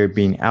 Whether it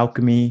be in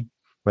alchemy,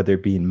 whether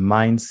it be in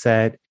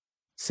mindset,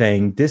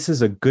 saying this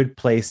is a good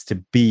place to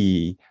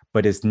be,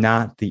 but it's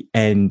not the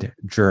end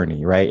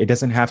journey, right? It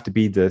doesn't have to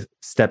be the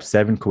step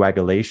 7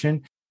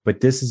 coagulation,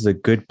 but this is a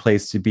good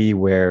place to be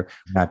where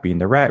not being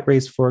the rat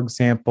race, for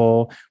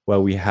example, where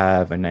we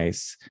have a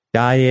nice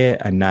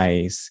diet, a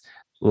nice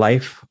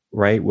life,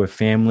 right? With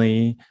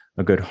family,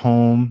 a good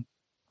home,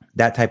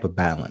 that type of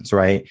balance,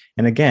 right?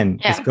 And again,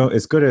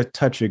 it's good to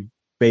touch a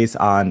base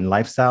on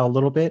lifestyle a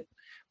little bit,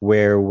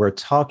 where we're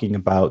talking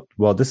about,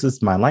 well, this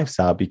is my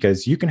lifestyle,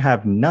 because you can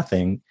have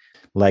nothing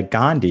like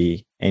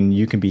Gandhi and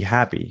you can be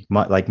happy,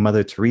 like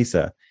Mother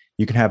Teresa.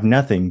 You can have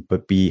nothing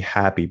but be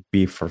happy,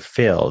 be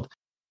fulfilled.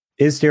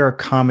 Is there a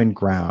common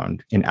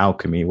ground in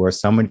alchemy where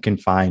someone can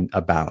find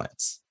a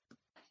balance?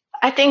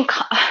 I think,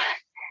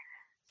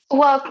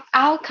 well,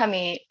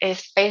 alchemy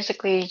is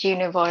basically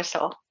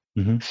universal.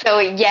 So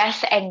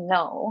yes and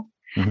no.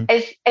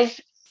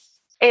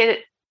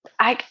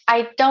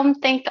 I don't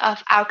think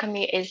of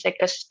alchemy as like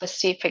a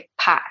specific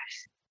path.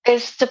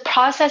 It's the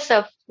process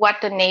of what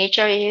the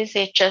nature is.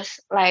 It's just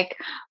like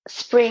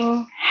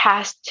spring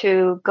has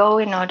to go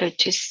in order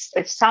to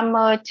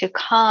summer to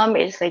come.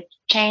 It's like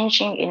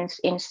changing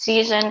in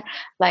season,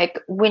 like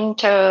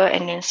winter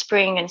and then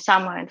spring and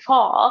summer and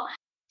fall.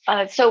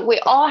 So we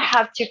all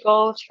have to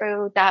go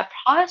through that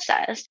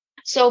process.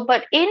 So,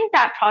 but in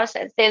that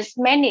process, there's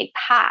many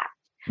paths.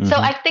 So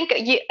I think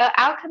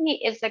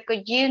alchemy is like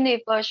a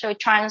universal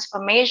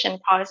transformation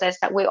process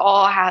that we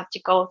all have to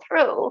go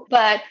through.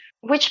 But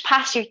which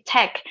path you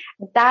take,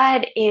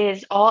 that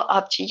is all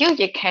up to you.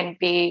 You can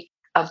be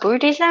a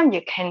Buddhism,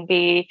 you can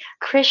be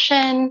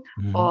Christian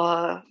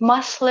or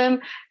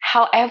Muslim,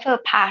 however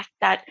path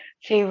that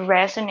they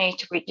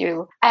resonate with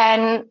you.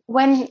 And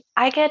when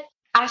I get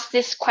asked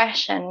this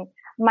question,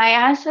 my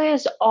answer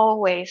is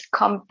always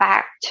come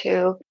back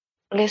to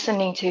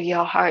listening to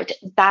your heart.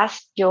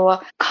 That's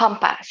your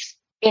compass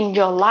in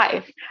your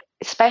life,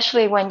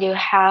 especially when you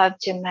have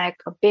to make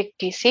a big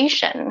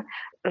decision,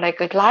 like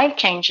a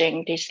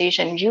life-changing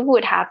decision. You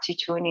would have to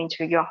tune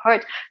into your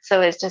heart. So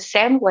it's the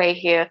same way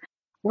here.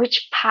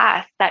 which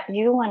path that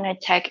you want to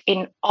take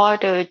in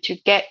order to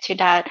get to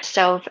that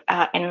self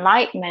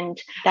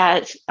enlightenment,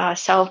 that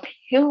self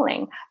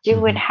healing. You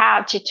would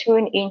have to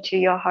tune into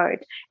your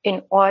heart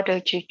in order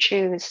to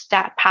choose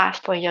that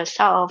path for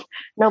yourself.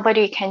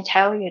 Nobody can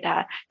tell you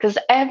that, because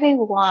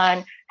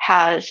everyone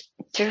has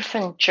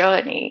different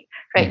journey,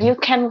 right? You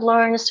can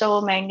learn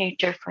so many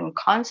different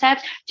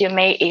concepts. You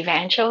may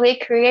eventually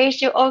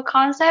create your own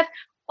concept,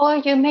 or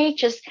you may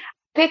just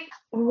pick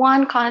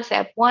one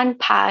concept, one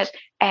path,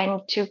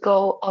 and to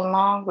go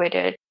along with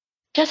it.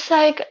 Just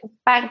like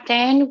back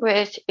then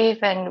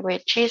even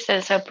with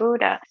Jesus or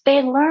Buddha,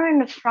 they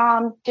learned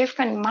from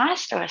different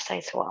masters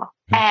as well.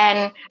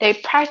 And they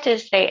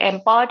practice, they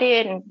embody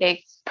it, and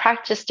they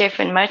practice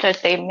different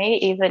methods. They may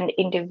even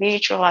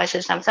individualize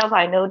it themselves.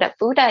 I know that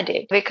Buddha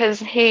did, because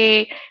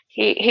he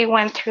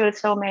went through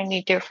so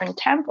many different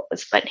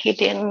temples, but he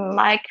didn't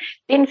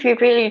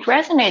really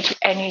resonate with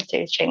any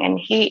teaching, and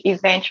he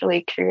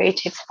eventually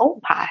created his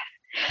own path.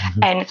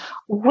 And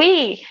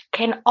we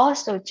can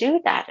also do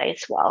that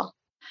as well.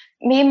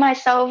 Me,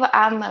 myself,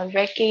 I'm a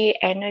Reiki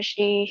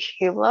energy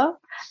healer,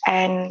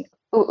 and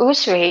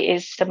Usui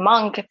is the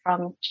monk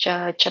from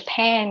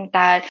Japan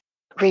that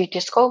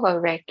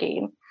rediscovered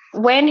Reiki.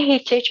 When he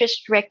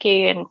teaches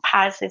Reiki and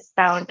passes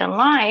down the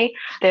line,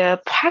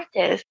 the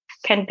practice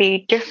can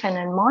be different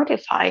and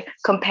modified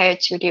compared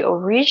to the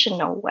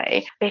original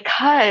way,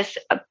 because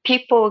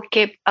people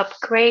keep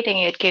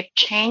upgrading it, keep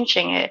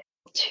changing it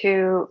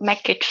to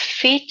make it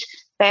fit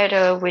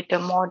better with the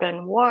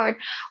modern world.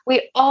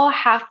 We all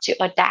have to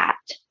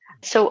adapt.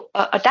 So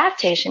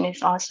adaptation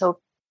is also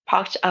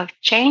part of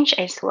change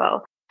as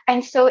well.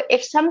 And so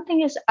if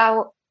something is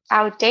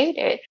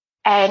outdated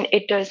and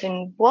it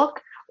doesn't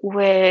work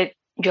with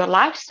your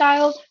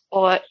lifestyle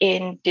or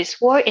in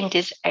this world, in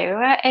this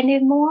era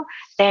anymore,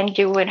 then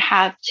you would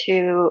have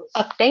to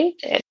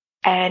update it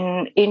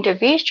and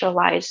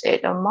individualize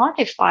it or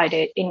modify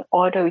it in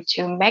order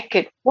to make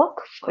it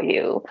work for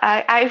you.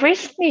 I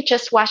recently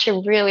just watched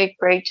a really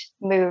great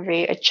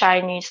movie, a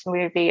Chinese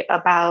movie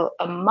about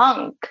a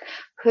monk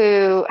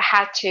who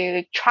had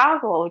to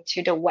travel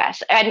to the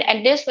West.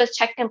 And this was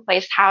taking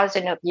place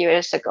thousands of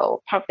years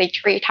ago, probably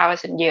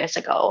 3,000 years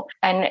ago.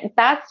 And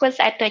that was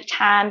at the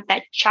time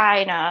that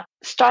China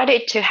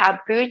started to have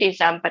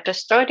Buddhism, but the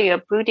study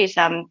of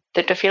Buddhism,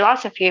 the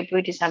philosophy of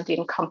Buddhism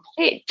didn't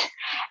complete.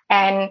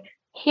 And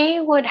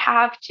he would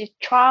have to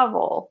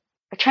travel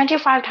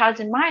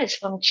 25,000 miles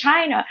from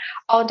China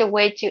all the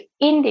way to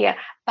India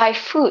by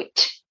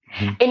foot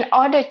in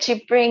order to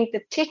bring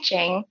the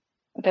teaching,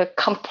 the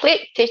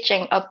complete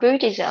teaching of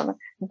Buddhism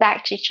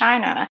back to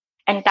China.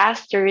 And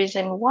that's the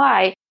reason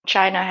why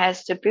China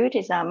has the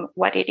Buddhism,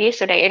 what it is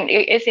today. And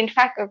it is in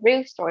fact a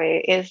real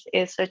story,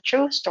 is a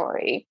true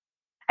story.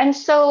 And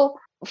so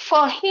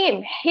for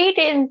him, he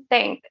didn't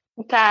think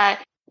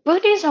that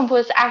Buddhism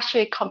was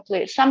actually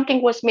complete.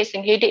 Something was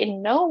missing. He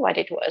didn't know what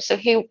it was. So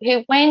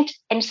he went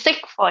and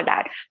seek for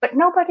that, but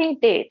nobody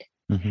did.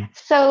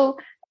 So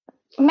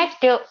make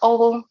their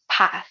own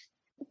path.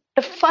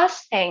 The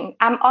first thing,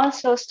 I'm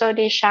also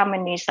studying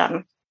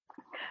shamanism.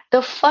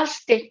 The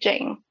first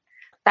teaching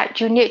that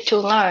you need to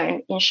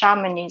learn in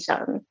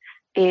shamanism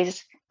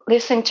is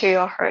listen to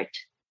your heart.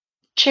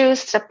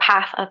 Choose the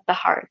path of the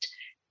heart.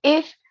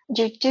 If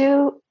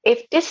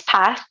this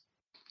path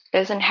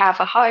doesn't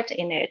have a heart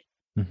in it,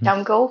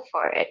 don't go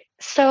for it.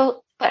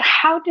 So, but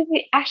how do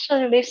we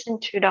actually listen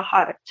to the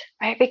heart,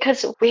 right?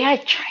 Because we are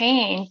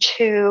trained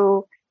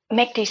to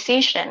make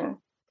decisions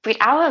with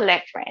our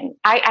left brain.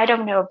 I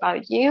don't know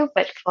about you,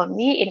 but for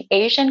me in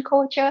Asian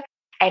culture,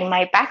 and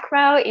my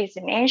background is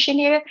an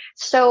engineer,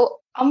 so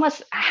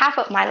almost half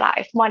of my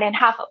life, more than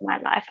half of my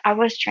life, I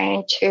was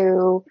trained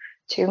to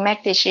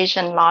make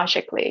decisions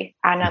logically,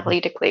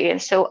 analytically.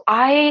 And so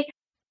I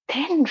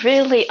didn't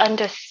really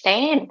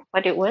understand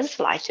what it was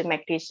like to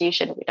make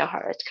decisions with the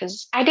heart,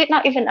 because I did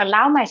not even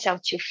allow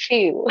myself to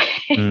feel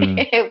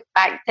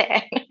back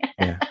then.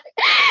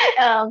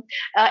 Yeah.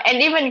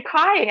 And even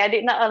crying, I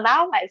did not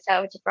allow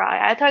myself to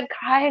cry. I thought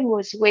crying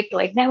was weak,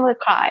 like never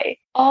cry.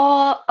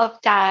 All of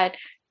that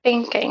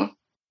thinking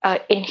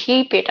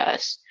inhibit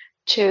us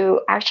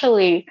to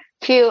actually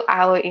feel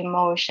our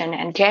emotion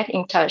and get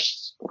in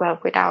touch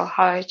with our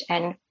heart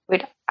and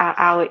with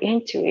our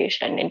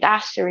intuition. And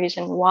that's the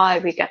reason why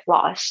we get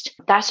lost.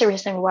 That's the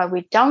reason why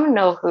we don't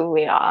know who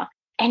we are.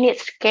 And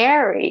it's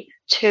scary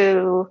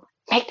to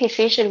make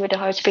decisions with the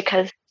heart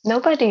because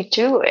nobody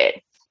do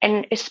it.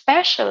 And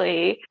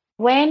especially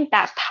when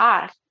that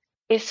path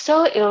is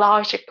so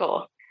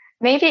illogical,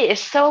 maybe it's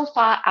so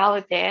far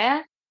out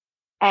there.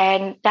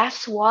 And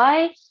that's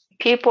why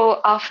people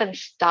often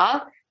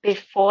stop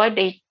before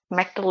they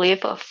make the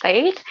leap of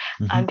faith,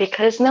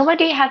 because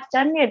nobody has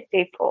done it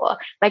before.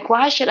 Like,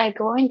 why should I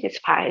go in this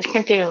path? It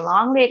can feel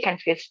lonely, it can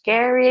feel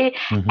scary,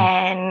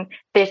 and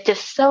there's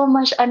just so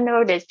much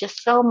unknown, there's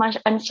just so much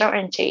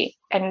uncertainty.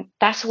 And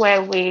that's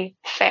where we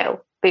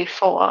fail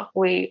before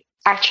we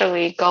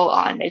actually go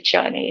on a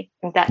journey.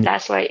 And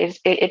that's why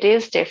it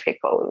is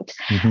difficult.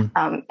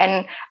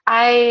 And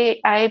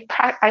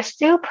I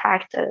still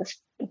practice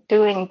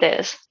doing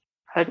this,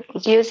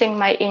 using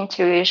my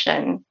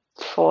intuition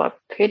for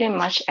pretty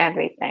much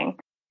everything.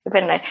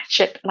 Even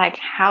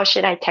how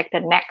should I take the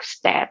next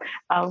step?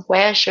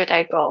 Where should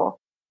I go?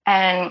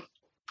 And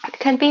it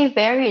can be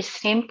very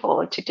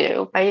simple to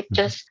do, but you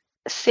just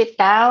sit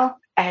down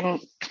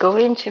and go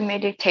into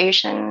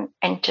meditation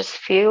and just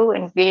feel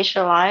and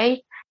visualize.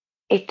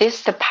 Is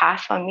this the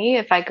path for me?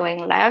 If I'm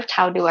going left,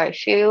 how do I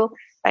feel?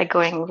 If I'm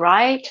going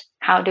right,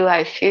 how do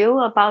I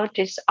feel about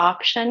this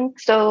option?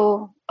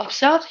 So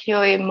observe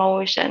your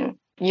emotion,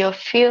 your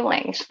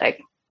feelings.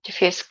 Like you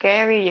feel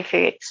scary, you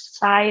feel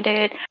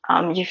excited,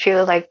 you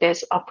feel like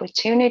there's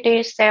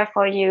opportunities there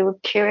for you,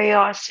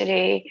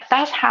 curiosity.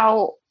 That's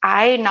how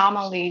I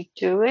normally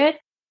do it.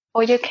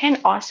 Or you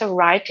can also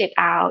write it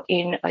out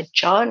in a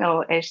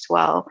journal as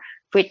well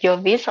with your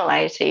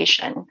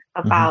visualization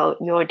about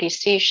your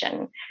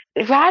decision.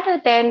 Rather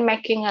than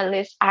making a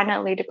list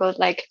analytical,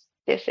 like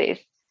this is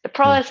the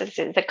pros, this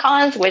is the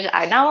cons, which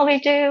I normally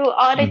do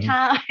all the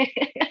time,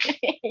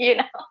 you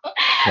know.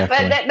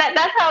 Definitely. But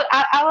that's how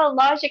our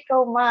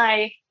logical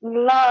mind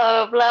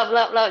love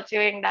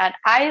doing that.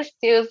 I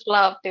still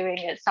love doing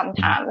it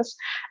sometimes.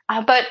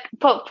 But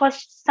for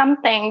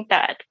something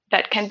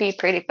that can be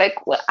pretty big,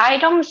 I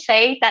don't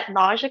say that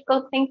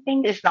logical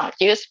thinking is not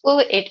useful.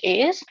 It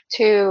is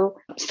to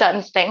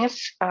certain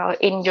things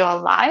in your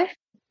life.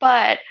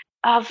 But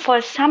for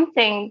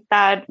something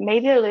that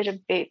maybe a little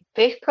bit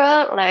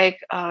bigger, like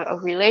a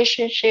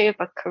relationship,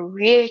 a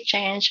career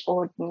change,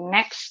 or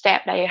next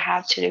step that you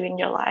have to do in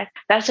your life,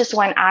 that's just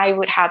when I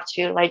would have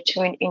to like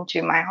tune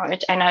into my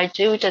heart. And I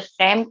do the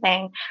same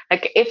thing.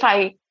 Like if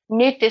I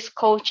need this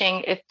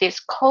coaching, if this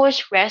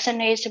coach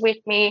resonates with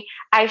me,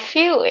 I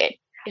feel it.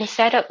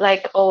 Instead of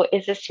like, oh,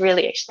 is this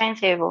really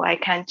expensive or I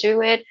can't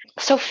do it?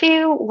 So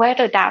feel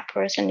whether that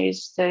person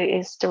is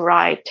the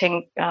right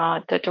thing,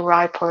 the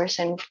right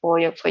person for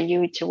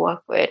you to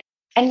work with.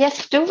 And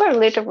yes, do a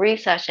little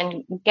research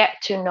and get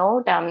to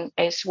know them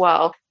as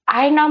well.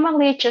 I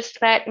normally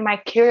just let my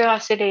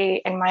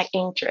curiosity and my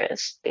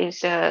interest is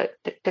the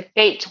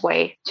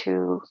gateway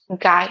to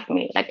guide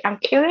me. Like I'm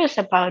curious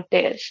about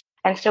this.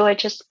 And so I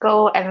just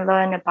go and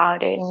learn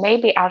about it. And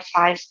maybe I'll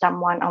find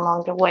someone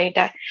along the way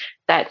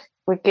that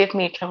would give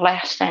me the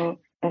lesson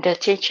and the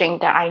teaching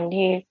that I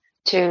need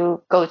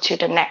to go to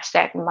the next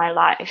step in my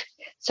life.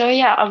 So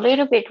yeah, a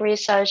little bit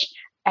research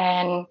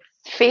and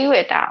feel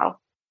it out.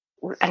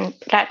 And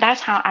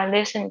that's how I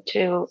listen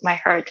to my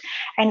heart.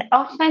 And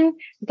often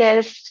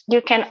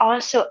you can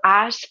also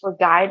ask for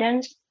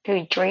guidance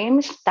to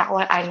dreams. That's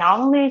what I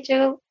normally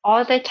do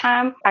all the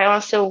time. I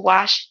also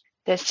watch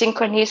the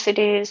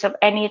synchronicities of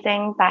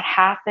anything that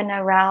happen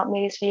around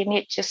me. So you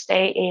need to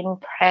stay in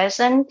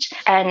present.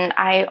 And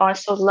I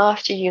also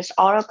love to use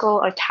oracle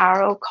or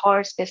tarot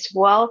cards as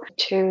well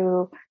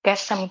to get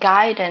some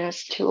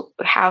guidance to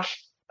have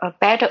a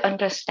better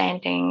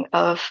understanding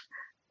of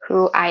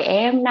who I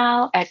am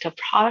now at the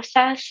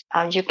process.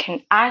 You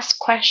can ask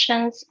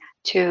questions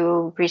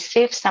to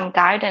receive some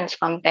guidance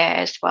from there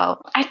as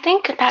well. I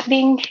think that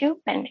being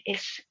human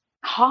is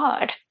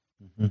hard.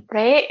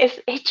 Right? It's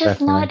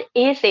just Definitely. Not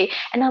easy.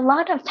 And a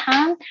lot of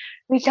time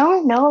we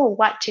don't know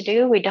what to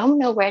do. We don't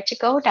know where to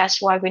go. That's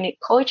why we need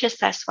coaches.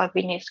 That's why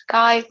we need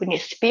guides. We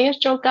need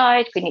spiritual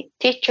guides. We need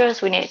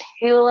teachers. We need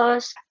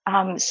healers.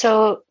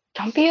 So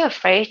don't be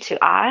afraid to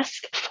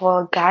ask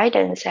for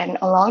guidance. And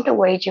along the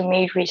way, you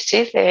may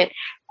receive it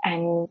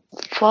and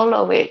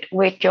follow it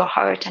with your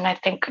heart. And I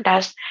think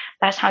that's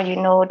how you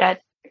know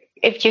that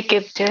if you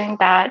keep doing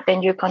that,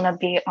 then you're going to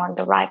be on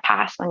the right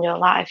path in your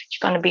life.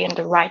 You're going to be on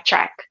the right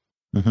track.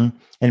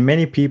 And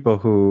many people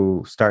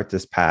who start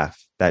this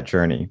path, that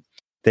journey,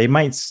 they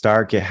might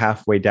get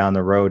halfway down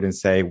the road and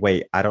say,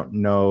 wait, I don't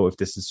know if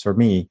this is for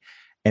me.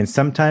 And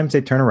sometimes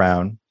they turn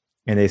around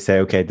and they say,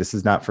 okay, this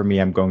is not for me.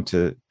 I'm going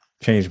to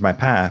change my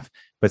path.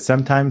 But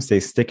sometimes they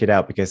stick it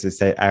out because they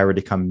say, I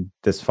already come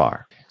this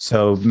far.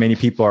 So many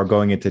people are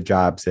going into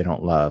jobs they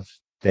don't love.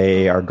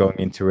 They are going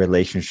into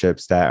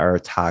relationships that are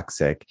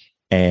toxic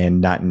and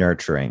not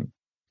nurturing,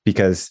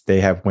 because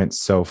they have went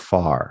so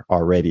far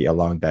already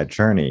along that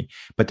journey,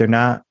 but they're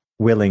not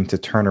willing to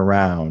turn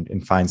around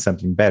and find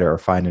something better or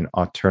find an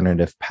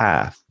alternative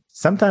path.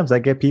 Sometimes I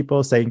get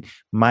people saying,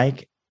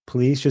 Mike,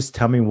 please just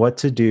tell me what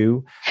to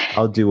do.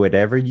 I'll do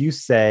whatever you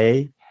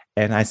say.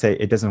 And I say,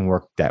 it doesn't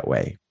work that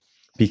way,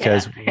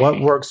 because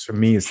what works for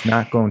me is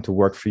not going to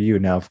work for you.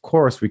 Now, of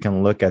course, we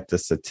can look at the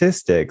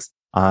statistics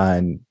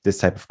on this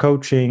type of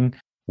coaching.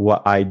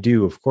 What I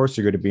do, of course,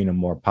 you're going to be in a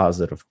more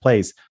positive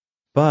place.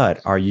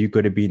 But are you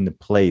going to be in the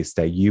place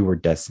that you were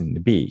destined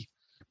to be?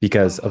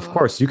 Because, of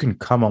course, you can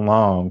come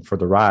along for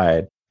the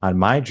ride on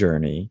my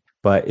journey,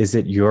 but is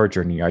it your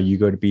journey? Are you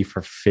going to be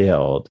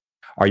fulfilled?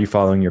 Are you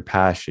following your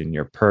passion,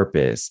 your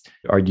purpose?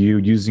 Are you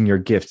using your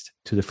gift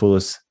to the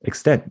fullest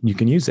extent you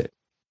can use it?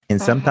 And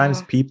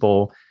sometimes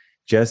people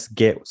just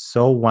get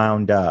so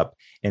wound up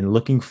and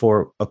looking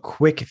for a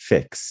quick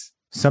fix.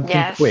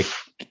 Something quick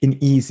and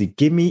easy.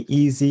 Give me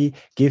easy.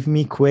 Give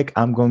me quick.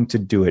 I'm going to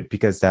do it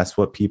because that's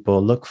what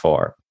people look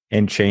for.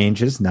 And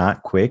change is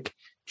not quick.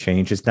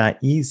 change is not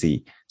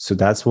easy. So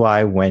that's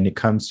why when it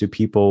comes to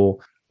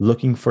people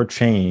looking for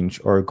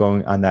change or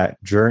going on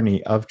that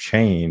journey of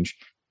change,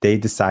 they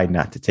decide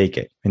not to take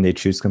it and they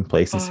choose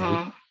complacency.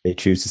 Mm-hmm. They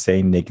choose to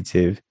stay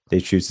negative.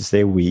 They choose to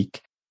stay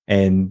weak.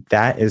 And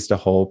that is the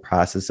whole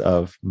process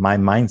of my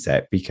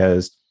mindset,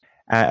 because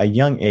at a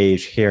young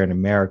age here in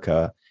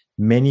America,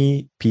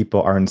 many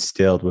people are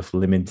instilled with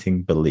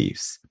limiting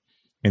beliefs.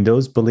 And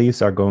those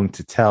beliefs are going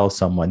to tell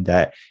someone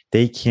that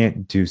they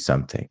can't do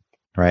something,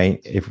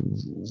 right? If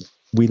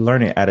we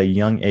learn it at a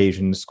young age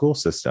in the school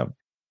system,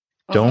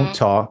 don't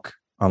talk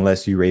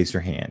unless you raise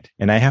your hand.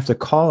 And I have to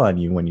call on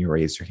you when you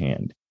raise your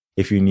hand.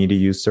 If you need to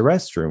use the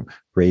restroom,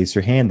 raise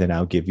your hand and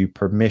I'll give you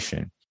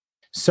permission.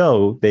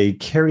 So they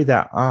carry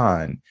that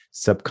on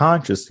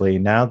subconsciously.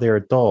 Now they're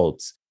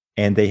adults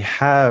and they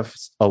have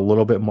a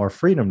little bit more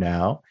freedom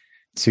now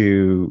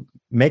to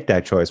make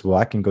that choice. Well,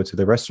 I can go to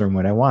the restroom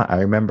when I want.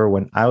 I remember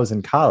when I was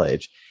in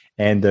college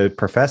and the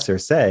professor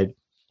said,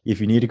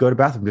 if you need to go to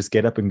the bathroom, just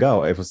get up and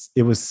go.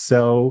 It was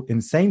so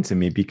insane to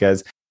me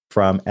because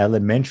from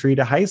elementary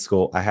to high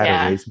school, I had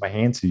to raise my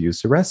hand to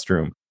use the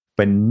restroom.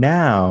 But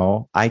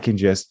now I can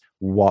just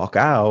walk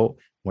out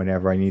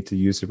whenever I need to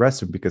use the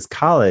restroom, because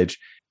college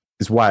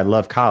is why I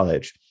love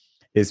college,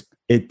 is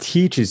it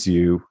teaches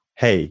you,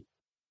 hey,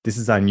 this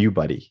is on you,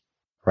 buddy,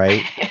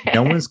 right?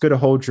 No one's going to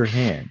hold your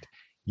hand.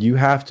 You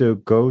have to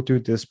go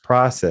through this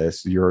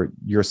process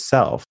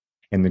yourself.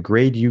 And the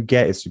grade you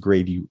get is the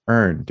grade you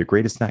earn. The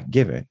grade is not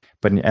given.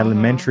 But in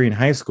elementary and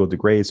high school, the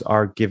grades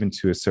are given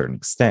to a certain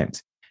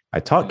extent. I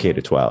taught K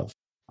to 12.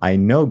 I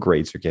know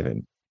grades are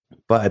given.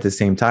 But at the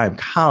same time,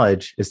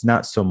 college is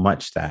not so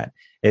much that.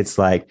 It's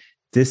like,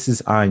 this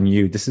is on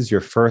you. This is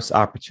your first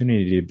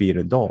opportunity to be an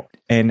adult.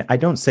 And I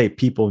don't say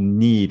people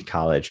need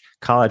college.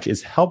 College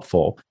is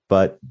helpful,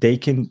 but they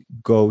can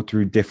go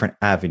through different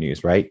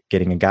avenues, right?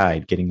 Getting a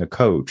guide, getting a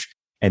coach,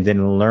 and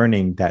then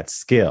learning that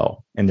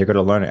skill. And they're going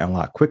to learn it a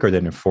lot quicker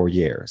than in 4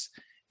 years,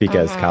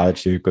 because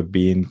college, you could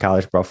be in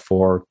college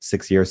for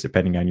 4-6 years,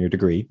 depending on your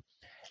degree.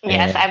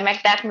 Yes, I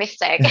make that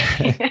mistake.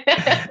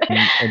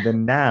 and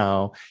then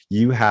now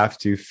you have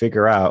to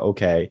figure out,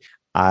 okay,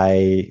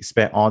 I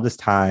spent all this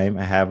time.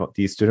 I have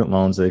these student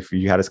loans. If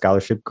you had a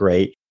scholarship,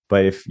 great.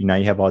 But if now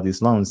you have all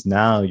these loans,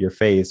 now you're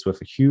faced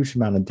with a huge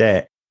amount of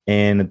debt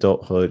in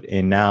adulthood.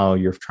 And now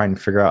you're trying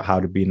to figure out how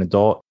to be an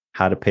adult,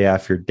 how to pay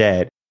off your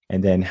debt,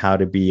 and then how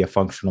to be a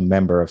functional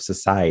member of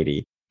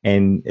society.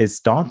 And it's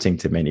daunting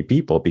to many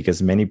people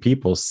because many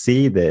people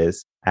see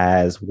this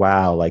as,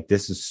 wow, like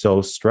this is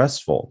so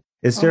stressful.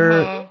 Is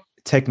there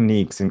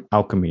techniques in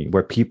alchemy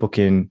where people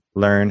can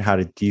learn how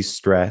to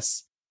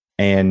de-stress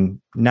and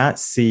not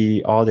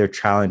see all their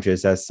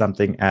challenges as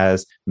something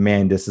as,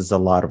 man, this is a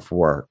lot of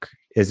work?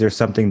 Is there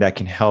something that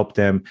can help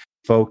them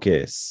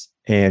focus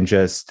and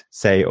just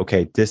say,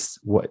 okay, this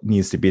what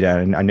needs to be done?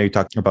 And I know you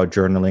talked about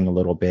journaling a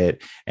little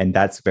bit, and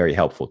that's very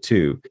helpful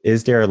too.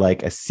 Is there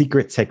like a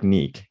secret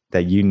technique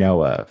that you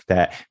know of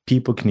that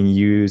people can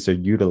use or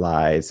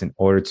utilize in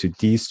order to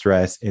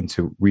de-stress and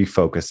to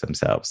refocus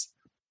themselves?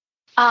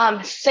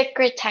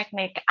 Secret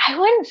technique. I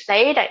wouldn't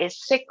say that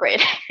it's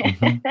secret,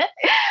 but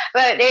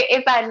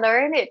if I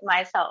learn it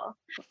myself,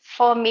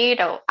 for me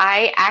though,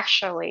 I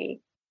actually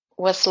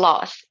was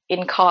lost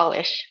in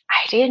college.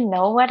 I didn't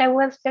know what I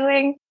was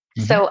doing.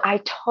 So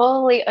I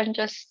totally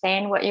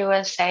understand what you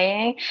were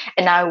saying.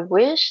 And I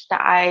wish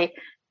that I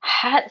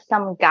had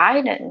some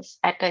guidance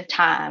at the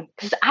time,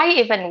 because I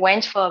even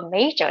went for a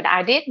major that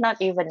I did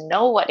not even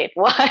know what it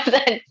was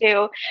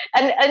until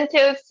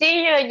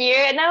senior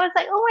year. And I was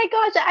like, oh my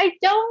gosh, I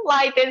don't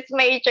like this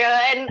major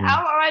and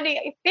I'm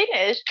already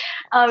finished.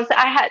 So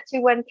I had to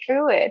went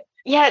through it.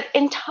 Yeah,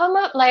 in terms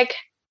of like,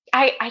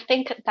 I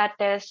think that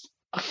there's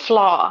a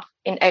flaw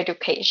in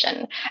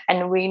education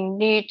and we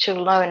need to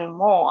learn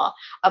more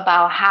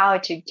about how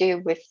to deal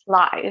with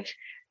life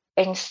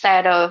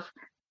instead of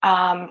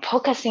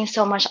focusing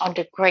so much on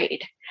the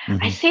grade.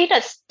 I see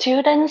that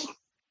students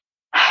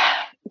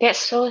get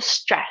so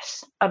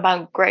stressed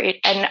about grade.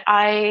 And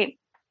I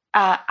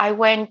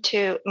went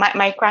to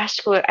my grad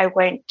school. I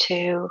went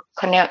to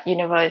Cornell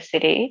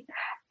University,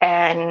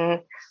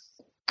 and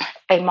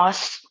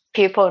most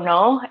people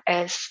know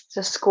as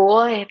the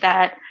school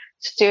that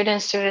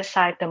students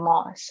suicide the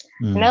most.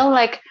 You know,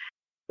 like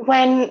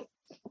whenever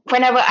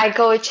I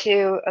go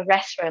to a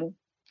restaurant,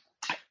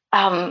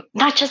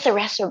 not just a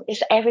restroom,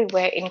 it's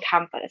everywhere in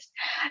campus.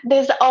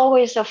 There's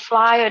always a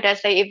flyer that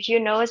say, if you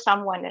know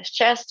someone is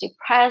just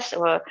depressed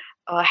or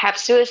have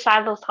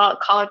suicidal thought,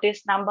 call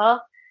this number.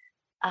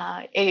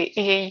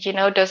 You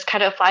know, those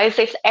kind of flyers.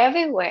 It's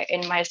everywhere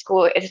in my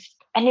school. It's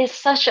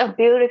such a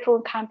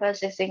beautiful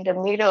campus. It's in the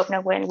middle of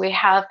nowhere. And we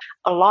have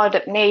a lot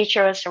of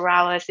nature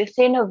around us. It's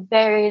in a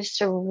very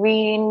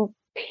serene,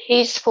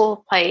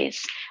 peaceful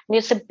place. And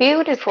it's a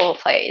beautiful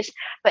place.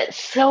 But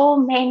so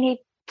many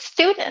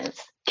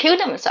students kill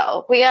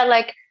themselves. We are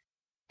like,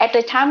 at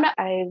the time that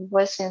I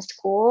was in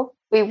school,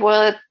 we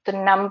were the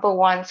number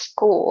one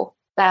school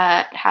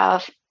that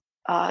have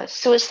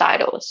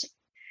suicidals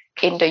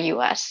in the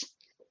US.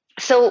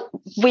 So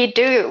we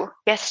do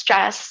get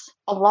stressed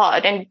a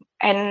lot,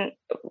 and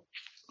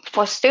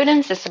for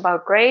students, it's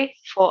about grade.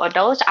 For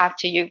adults,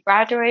 after you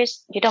graduate,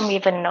 you don't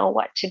even know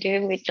what to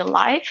do with your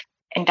life.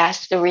 And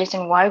that's the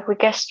reason why we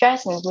get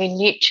stressed, and we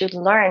need to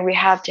learn. We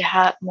have to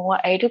have more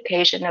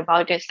education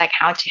about this, like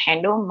how to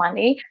handle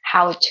money,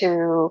 how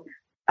to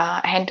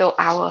handle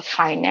our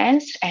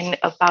finance, and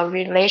about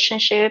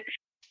relationship.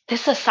 The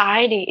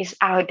society is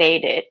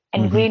outdated,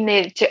 and we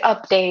need to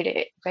update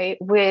it, right?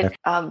 With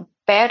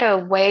better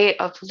way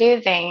of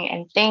living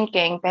and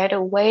thinking,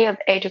 better way of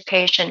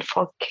education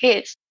for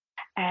kids.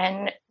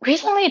 And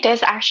recently,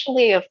 there's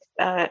actually a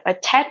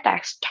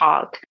TEDx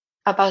talk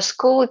about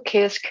school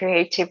kids'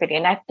 creativity,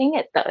 and I think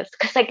it does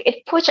because like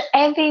it puts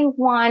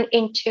everyone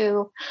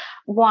into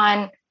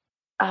one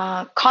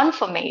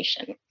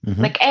conformation.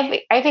 Like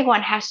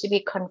everyone has to be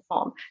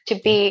conformed to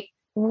be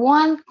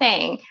one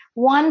thing,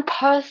 one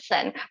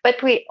person,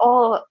 but we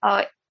all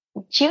are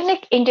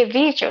unique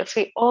individuals.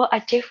 We all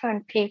are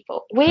different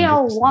people. We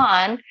are 100%.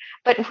 one,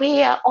 but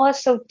we are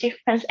also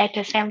different at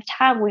the same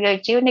time. We are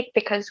unique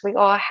because we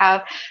all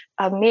have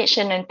a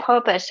mission and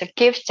purpose, a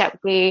gift that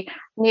we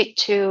need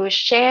to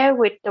share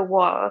with the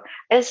world.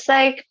 It's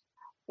like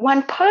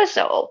one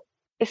puzzle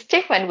is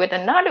different with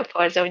another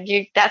puzzle.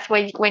 That's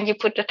why when you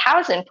put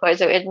 1,000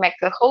 puzzle, it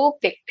makes a whole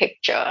big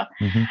picture.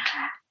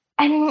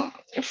 And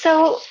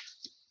so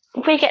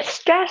we get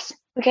stressed,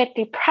 we get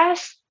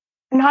depressed,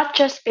 not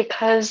just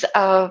because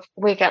of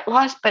we get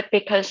lost, but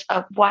because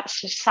of what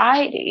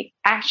society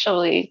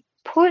actually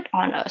put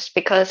on us,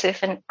 because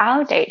it's an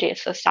outdated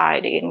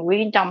society and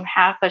we don't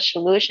have a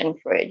solution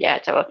for it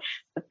yet. Or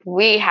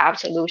we have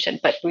solution,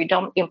 but we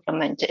don't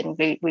implement it, and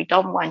we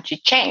don't want to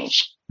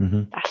change.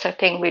 That's the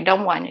thing, we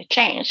don't want to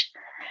change.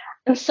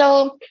 And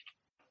so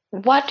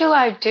what do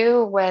I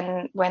do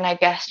when I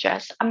get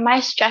stressed? My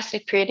stress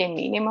is pretty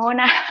minimal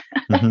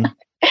now.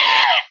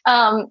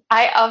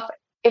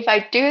 If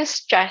I do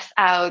stress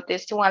out,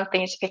 this one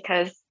thing is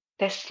because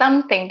there's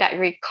something that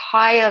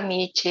require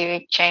me to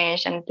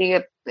change and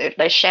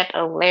shed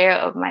a layer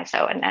of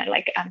myself, and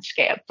I'm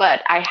scared,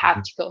 but I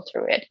have to go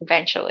through it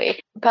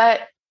eventually.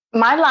 But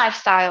my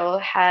lifestyle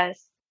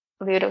has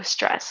little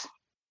stress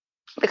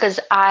because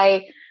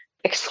I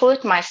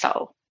exclude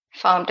myself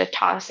from the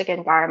toxic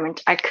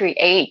environment. I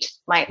create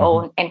my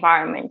own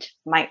environment,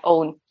 my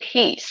own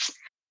peace.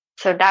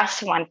 So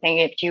that's one thing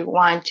if you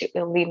want to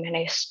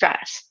eliminate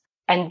stress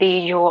and be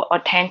your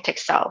authentic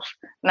self.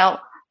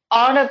 Now,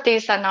 all of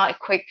these are not a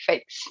quick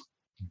fix,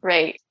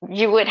 right?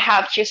 You would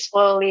have to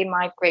slowly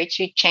migrate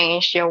to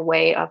change your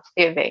way of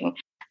living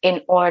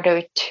in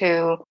order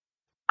to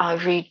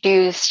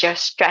reduce your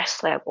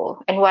stress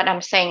level. And what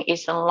I'm saying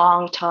is a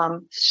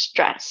long-term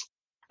stress,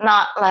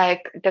 not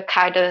like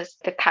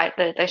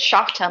the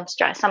short-term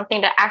stress,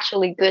 something that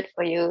actually good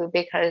for you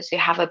because you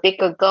have a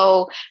bigger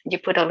goal, you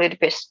put a little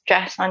bit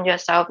stress on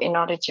yourself in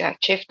order to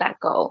achieve that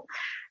goal.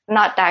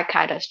 Not that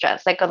kind of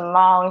stress, like a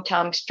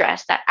long-term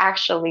stress that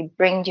actually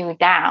bring you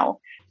down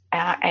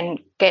and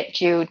get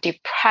you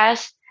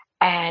depressed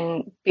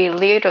and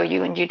belittle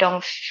you, and you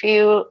don't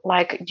feel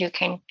like you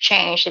can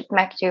change. It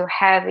makes you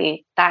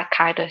heavy, that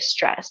kind of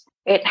stress.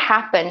 It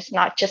happens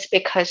not just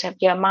because of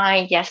your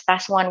mind. Yes,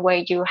 that's one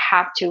way you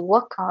have to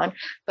work on,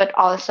 but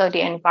also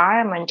the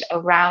environment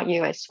around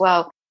you as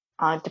well.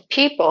 The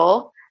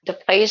people, the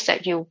place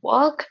that you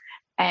work,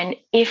 and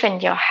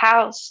even your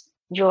house,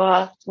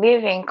 your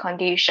living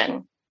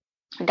condition,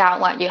 that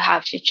what you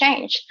have to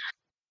change.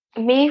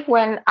 Me,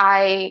 when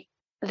I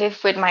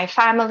live with my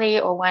family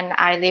or when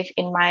I live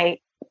in my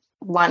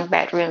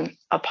 1-bedroom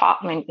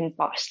apartment in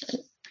Boston,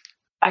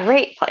 a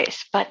great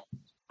place, but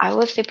I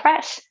was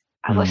depressed.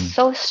 I was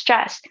so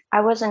stressed.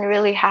 I wasn't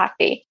really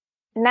happy.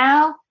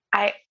 Now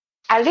I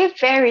live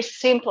very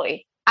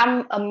simply.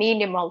 I'm a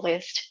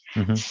minimalist.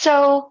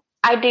 So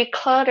I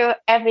declutter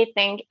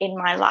everything in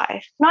my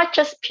life, not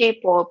just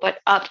people, but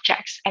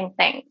objects and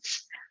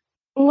things.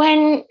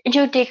 When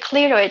you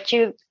declutter it,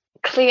 you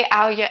clear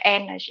out your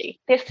energy.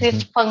 This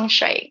is feng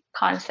shui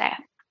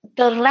concept.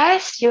 The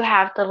less you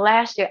have, the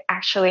less you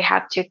actually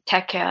have to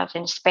take care of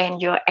and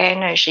spend your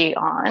energy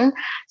on.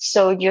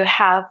 So you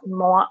have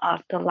more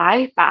of the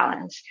life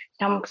balance.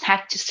 You don't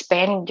have to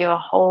spend your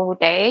whole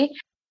day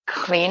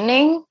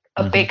cleaning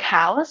a big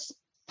house.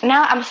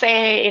 Now I'm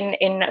staying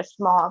in a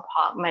small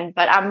apartment,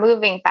 but I'm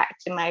moving back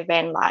to my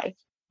van life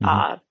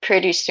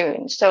pretty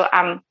soon. So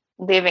I'm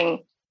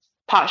living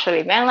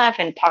partially van life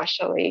and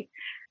partially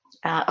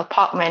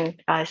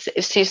apartment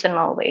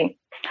seasonally.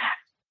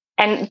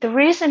 And the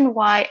reason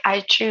why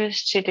I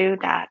choose to do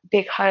that,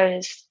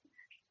 because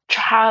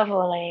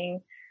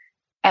traveling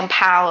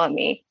empower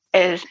me,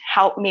 is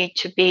help me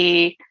to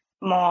be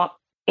more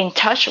in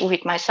touch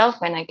with myself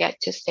when I get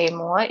to stay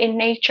more in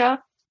nature.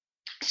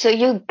 So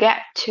you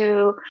get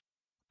to,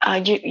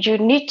 you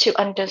need to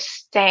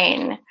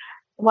understand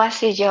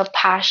what is your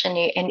passion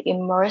and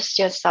immerse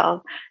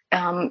yourself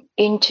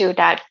into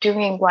that,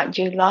 doing what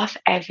you love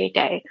every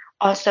day.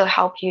 Also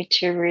help you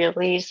to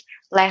release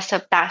less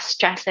of that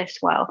stress as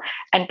well.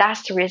 And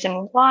that's the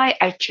reason why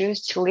I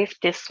choose to live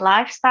this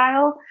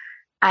lifestyle.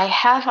 I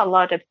have a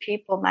lot of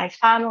people, my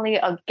family,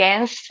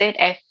 against it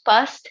at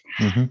first,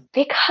 Mm-hmm.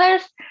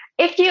 because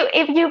if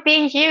you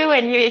be you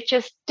and you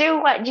just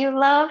do what you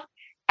love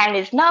and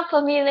it's not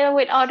familiar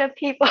with other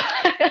people,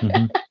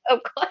 Mm-hmm. of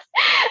course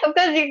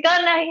you're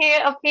gonna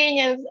hear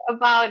opinions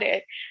about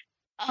it.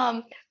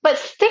 But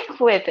stick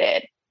with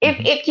it. If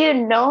Mm-hmm. if you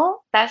know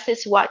that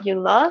is what you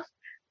love,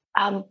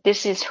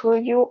 this is who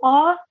you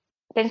are,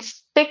 then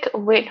stick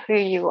with who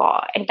you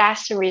are. And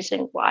that's the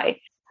reason why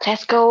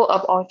let's go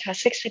of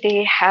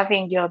authenticity,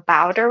 having your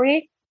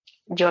boundary,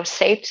 your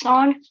safe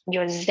zone,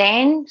 your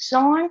zen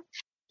zone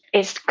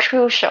is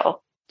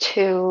crucial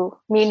to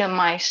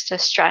minimize the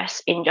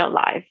stress in your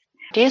life.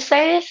 These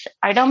days,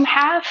 I don't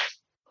have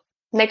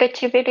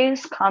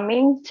negativities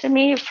coming to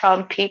me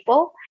from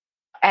people,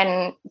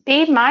 and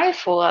be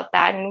mindful of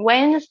that. And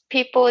when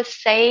people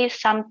say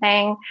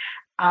something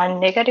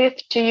negative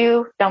to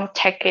you, don't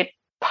take it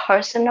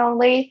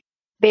personally,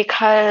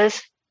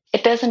 because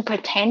it doesn't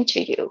pertain to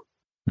you.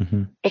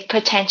 Mm-hmm. It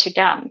pertains to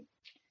them.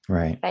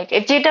 Right. Like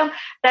if you don't,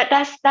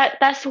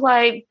 that's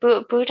why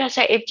Buddha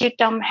said, if you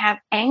don't have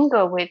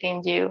anger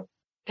within you,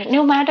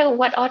 no matter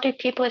what other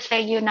people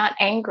say, you're not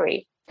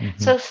angry. Mm-hmm.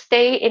 So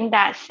stay in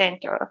that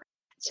center.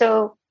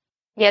 So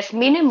yes,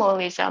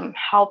 minimalism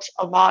helps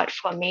a lot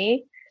for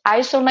me.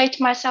 Isolate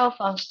myself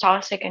from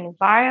toxic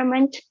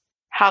environment,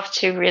 help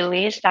to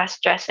release that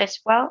stress as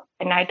well.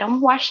 And I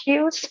don't watch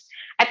news.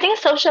 I think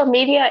social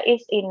media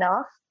is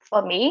enough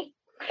for me,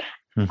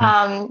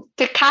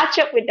 to catch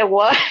up with the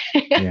world.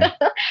 Yeah.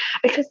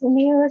 Because the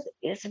news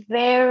is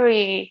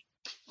very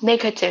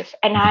negative,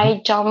 and Mm-hmm.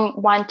 I don't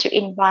want to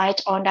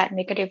invite all that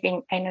negative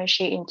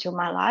energy into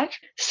my life.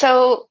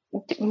 So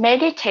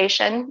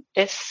meditation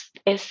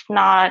is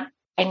not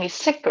any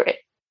secret,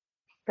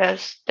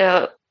 because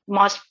the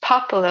most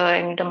popular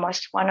and the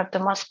most one of the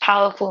most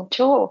powerful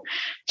tool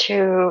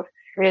to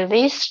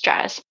release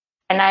stress.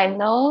 And I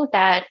know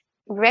that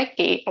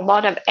Reiki, a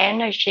lot of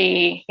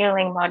energy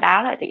healing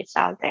modalities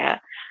out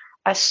there,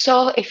 are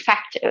so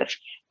effective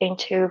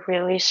into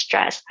release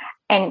stress.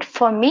 And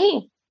for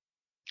me,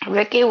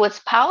 Reiki was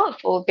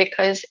powerful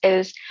because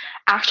it's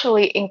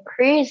actually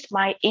increased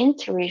my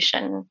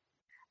intuition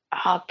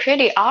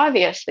pretty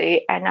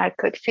obviously, and I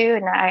could feel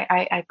and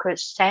I could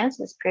sense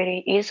this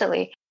pretty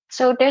easily.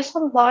 So there's a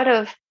lot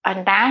of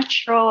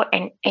natural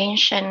and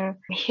ancient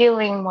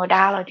healing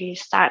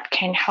modalities that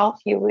can help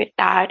you with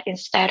that,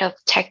 instead of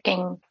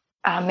taking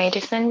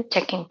medicine,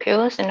 taking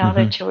pills in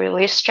order Mm-hmm. to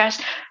release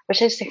stress,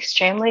 which is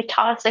extremely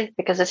toxic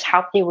because it's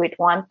helped you with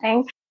one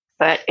thing,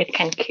 but it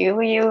can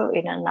kill you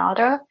in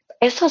another.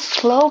 It's a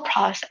slow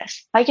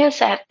process. Like you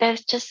said,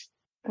 there's just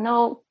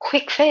no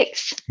quick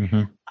fix.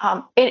 Mm-hmm.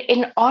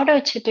 In order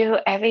to do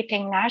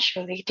everything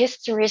naturally, this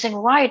is the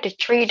reason why the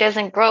tree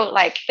doesn't grow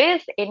like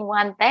this in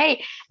one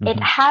day. It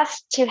Mm-hmm.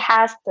 has to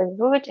has the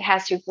root, it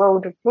has to grow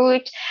the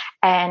root,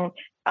 and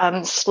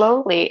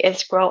slowly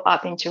it's grow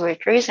up into a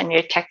tree, and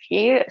it takes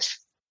years.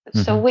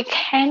 So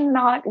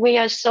Mm-hmm. we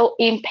are so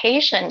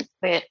impatient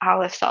with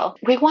ourselves.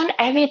 We want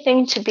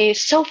everything to be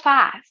so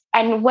fast.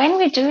 And when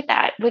we do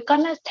that, we're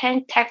going to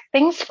tend to take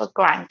things for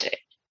granted,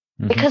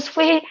 Mm-hmm. because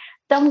we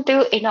don't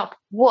do enough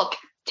work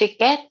to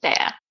get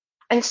there.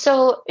 And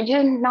so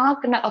you're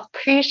not going to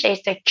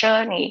appreciate the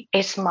journey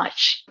as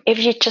much if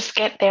you just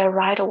get there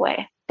right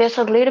away. There's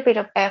a little bit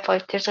of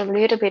effort, there's a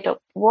little bit of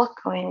work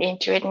going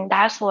into it. And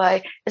that's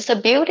why it's a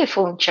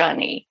beautiful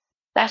journey.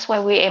 That's why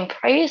we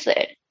embrace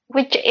it.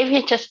 Which, if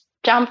you just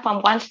jump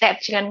from one step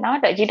to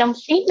another, you don't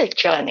see the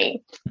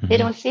journey, you Mm-hmm.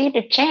 don't see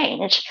the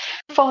change.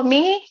 For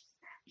me,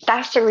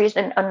 that's the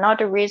reason,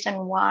 another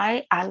reason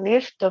why I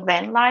live the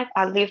van life,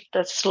 I live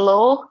the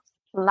slow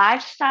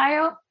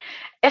lifestyle.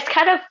 It's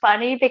kind of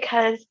funny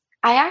because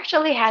I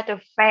actually had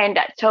a friend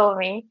that told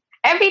me,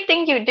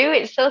 everything you do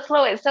is so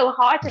slow, it's so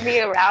hard to be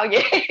around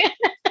you.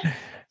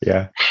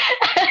 Yeah.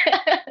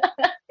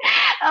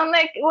 I'm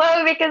like,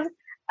 well, because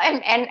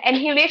and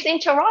he lives in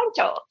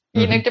Toronto,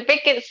 Mm-hmm. the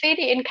biggest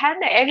city in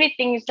Canada.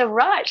 Everything is a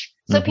rush.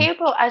 So Mm-hmm.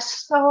 people are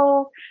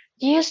so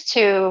used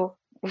to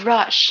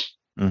rush.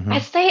 I Mm-hmm.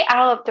 stay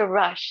out of the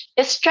rush.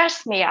 It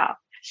stressed me out.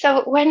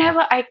 So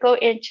whenever I go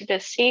into the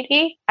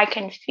city, I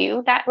can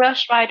feel that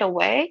rush right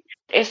away.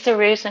 It's the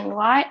reason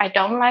why I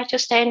don't like to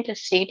stay in the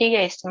city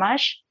as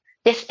much.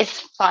 This is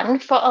fun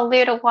for a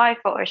little while,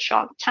 for a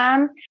short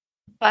time,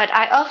 but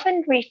I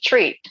often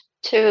retreat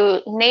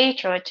to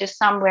nature, to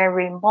somewhere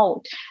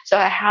remote. So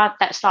I have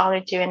that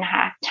solitude and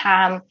have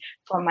time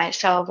for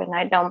myself, and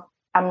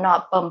I'm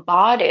not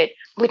bombarded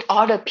with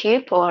other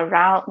people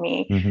around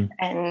me. Mm-hmm.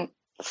 And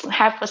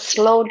have a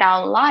slow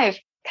down life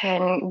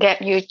can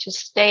get you to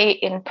stay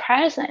in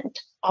present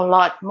a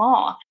lot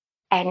more,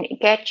 and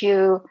get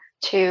you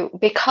to,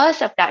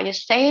 because of that, you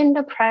stay in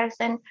the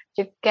present,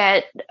 you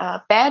get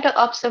better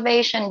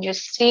observation, you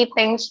see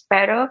things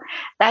better.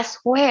 That's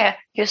where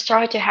you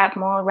start to have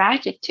more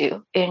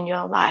gratitude in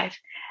your life.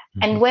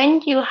 Mm-hmm. And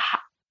when you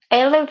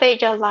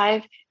elevate your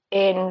life,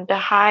 in the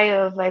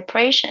higher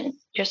vibration,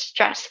 your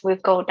stress will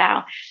go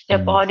down. The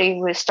body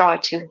will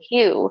start to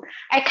heal.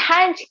 I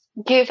can't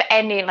give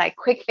any like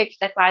quick fix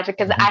advice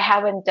because I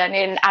haven't done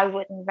it and I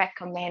wouldn't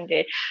recommend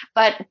it.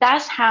 But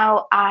that's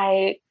how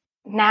I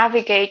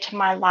navigate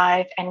my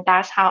life, and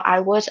that's how I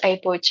was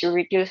able to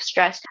reduce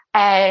stress.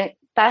 And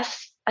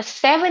that's a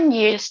 7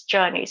 years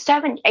journey,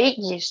 8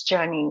 years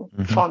journey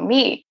for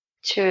me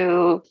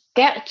to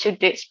get to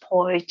this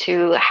point,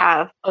 to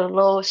have a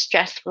low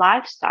stress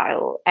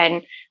lifestyle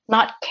and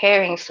not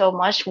caring so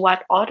much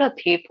what other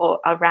people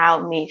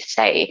around me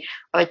say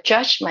or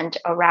judgment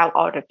around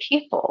other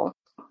people.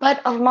 But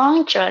a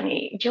long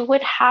journey, you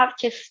would have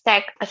to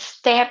take a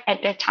step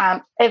at a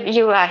time. If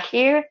you are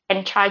here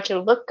and try to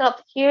look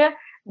up here,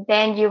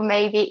 then you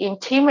may be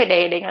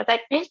intimidating. I was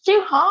like, it's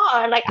too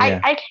hard. Like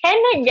I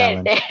cannot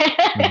get there.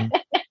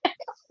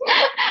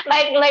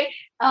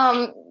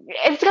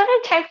 It's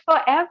gonna take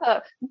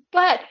forever.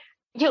 But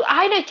you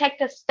either take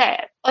the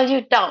step or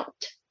you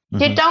don't.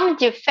 You don't,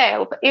 you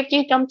fail. But if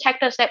you don't take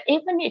the step,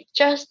 even if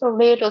just a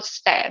little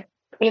step,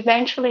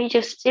 eventually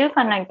you're still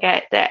gonna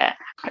get there.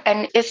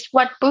 And it's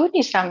what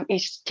Buddhism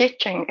is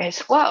teaching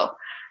as well.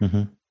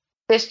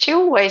 There's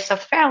two ways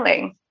of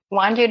failing.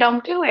 One, you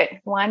don't do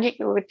it.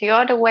 The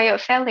other way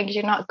of failing,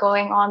 you're not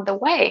going on the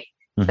way.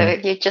 So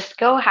you just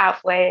go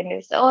halfway and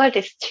it's,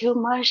 it's too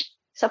much.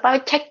 It's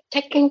about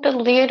taking the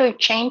little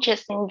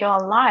changes in your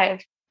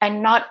life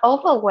and not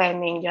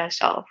overwhelming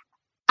yourself.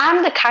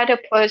 I'm the kind of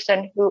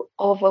person who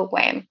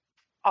overwhelm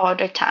all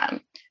the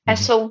time. And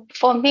so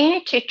for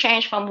me to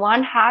change from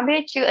one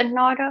habit to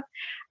another,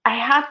 I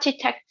have to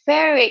take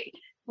very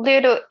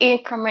little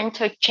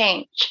incremental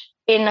change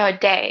in a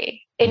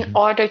day in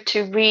order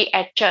to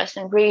readjust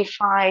and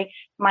refine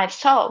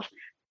myself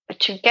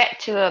to get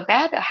to a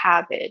better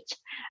habit.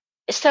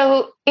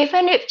 So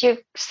even if you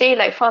see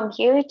like from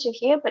here to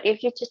here, but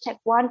if you just take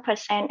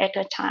 1% at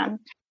a time,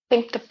 I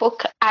think the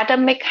book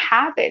Atomic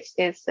Habits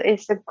is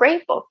a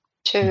great book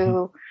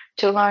to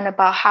learn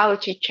about how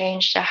to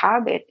change the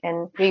habit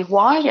and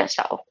reward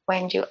yourself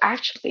when you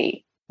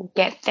actually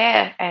get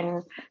there.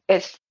 And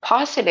it's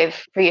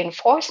positive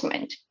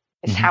reinforcement.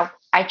 It's how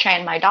I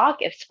train my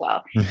dog as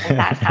well. And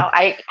that's how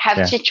I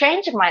have to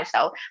change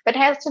myself. But it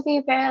has to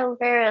be very,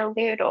 very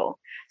little.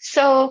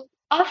 So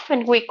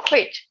often we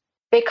quit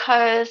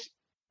because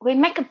we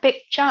make a big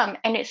jump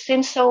and it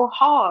seems so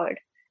hard.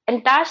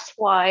 And that's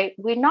why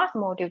we're not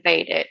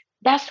motivated.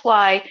 That's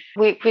why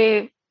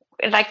we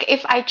like,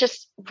 if I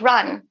just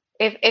run,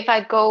 if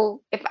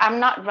I'm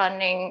not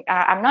running,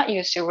 I'm not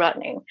used to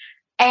running.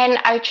 And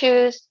I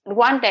choose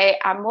one day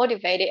I'm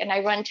motivated and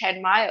I run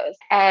 10 miles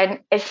and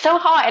it's so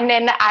hard. And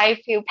then I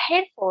feel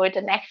painful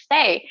the next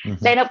day.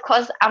 Then of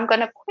course I'm going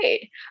to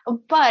quit.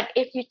 But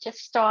if you just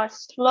start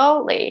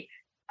slowly,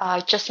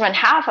 just run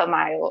half a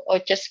mile or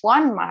just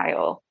 1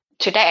 mile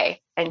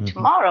today. And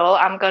tomorrow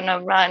I'm going to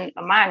run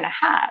 1.5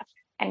 miles.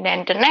 And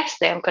then the next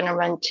day I'm going to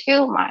run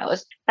 2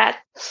 miles. That's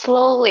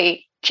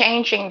slowly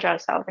changing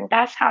yourself. And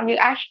that's how you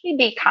actually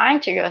be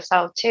kind to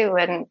yourself too,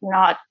 and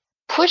not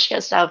push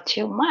yourself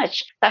too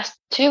much. That's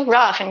too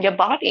rough and your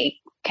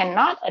body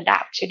cannot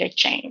adapt to the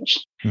change.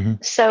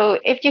 So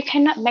if you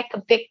cannot make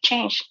a big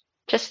change,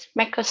 just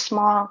make a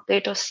small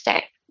little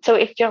step. So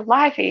if your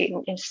life is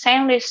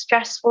insanely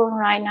stressful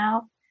right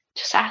now,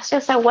 just ask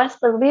yourself, what's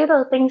the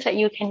little things that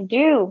you can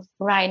do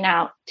right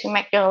now to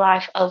make your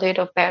life a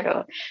little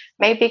better?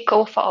 Maybe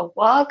go for a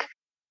walk,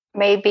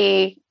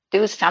 maybe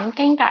do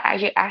something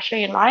that you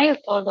actually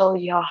like, follow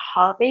your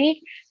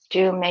hobby,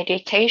 do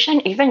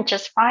meditation. Even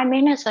just 5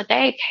 minutes a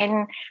day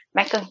can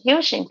make a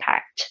huge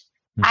impact.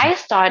 I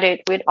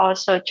started with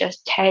also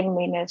just 10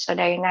 minutes a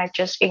day, and I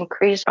just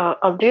increased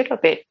a little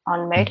bit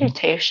on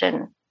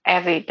meditation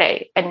every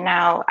day. And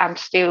now I'm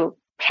still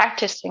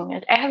practicing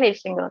it every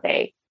single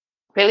day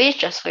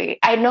religiously.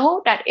 I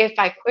know that if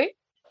I quit,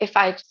 if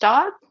I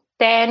stop,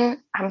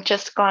 then I'm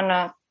just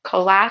gonna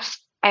collapse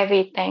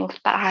everything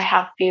that I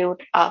have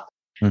built up.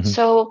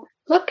 So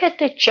look at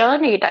the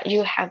journey that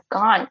you have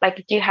gone.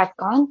 Like, you have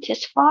gone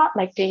this far.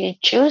 Like, do you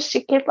choose to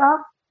give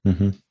up?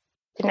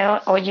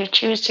 Or you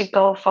choose to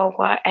go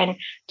forward and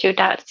do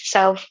that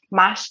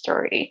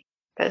self-mastery?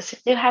 Because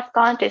if you have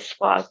gone this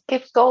far,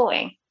 keep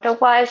going.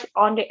 Otherwise,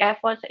 all the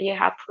effort that you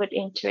have put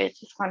into it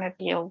is going to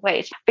be a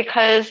waste.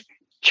 Because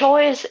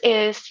choice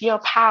is your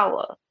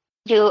power.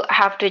 You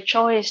have the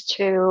choice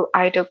to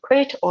either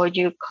quit or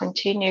you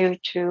continue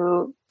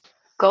to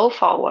go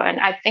forward.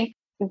 And I think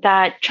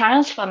that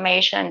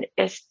transformation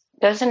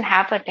doesn't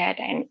have a dead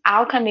end.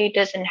 Alchemy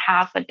doesn't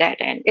have a dead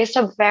end. It's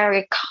a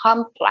very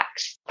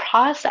complex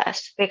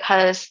process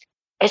because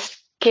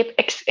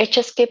it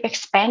just keeps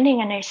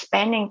expanding and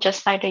expanding,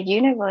 just like the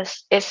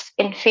universe is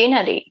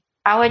infinity.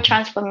 Our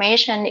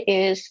transformation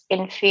is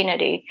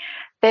infinity.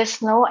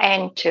 There's no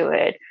end to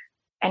it.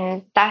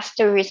 And that's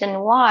the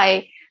reason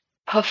why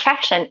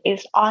perfection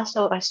is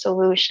also a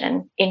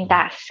solution in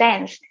that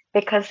sense,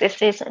 because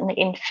this is an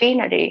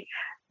infinity.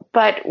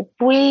 But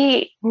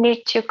we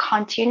need to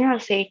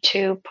continuously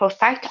to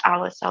perfect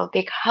ourselves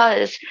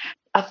because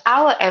of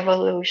our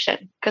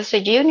evolution, because the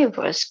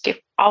universe gives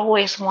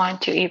always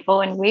want to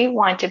evolve, and we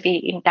want to be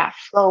in that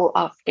flow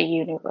of the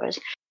universe.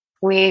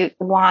 We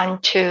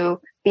want to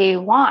be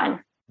one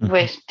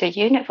with the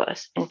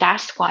universe. And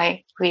that's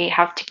why we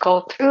have to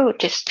go through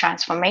this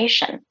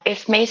transformation.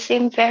 It may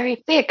seem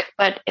very big,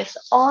 but it's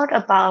all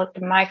about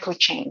the micro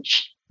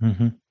change.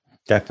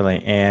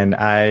 Definitely. And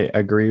I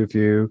agree with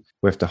you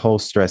with the whole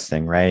stress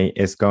thing, right?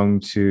 It's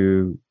going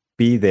to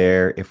be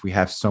there if we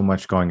have so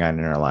much going on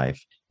in our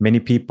life.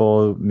 Many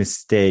people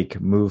mistake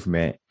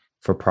movement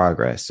for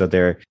progress. So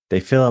they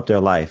fill up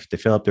their life, they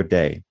fill up their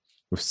day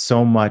with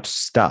so much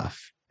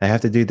stuff. I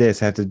have to do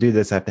this, I have to do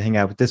this, I have to hang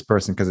out with this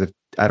person because if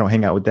I don't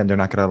hang out with them, they're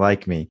not going to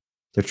like me.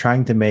 They're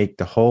trying to make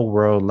the whole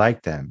world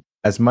like them.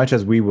 As much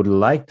as we would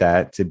like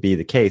that to be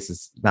the case,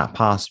 it's not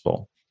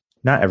possible.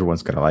 Not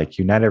everyone's going to like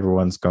you. Not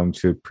everyone's going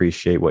to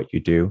appreciate what you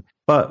do.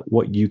 But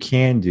what you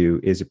can do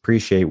is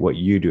appreciate what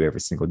you do every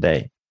single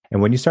day.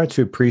 And when you start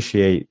to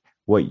appreciate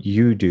what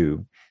you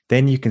do,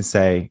 then you can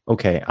say,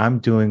 okay, I'm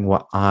doing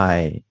what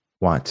I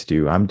want to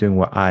do. I'm doing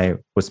what I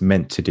was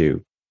meant to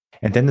do.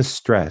 And then the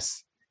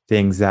stress, the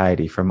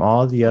anxiety from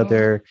all the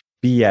other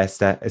BS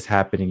that is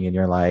happening in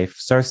your life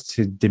starts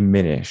to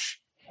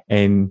diminish.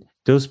 And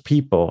those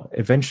people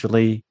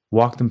eventually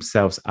walk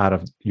themselves out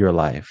of your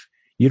life.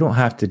 You don't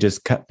have to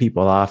just cut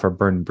people off or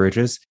burn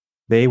bridges.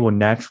 They will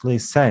naturally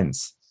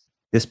sense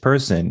this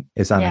person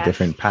is on a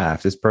different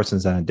path. This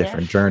person's on a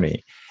different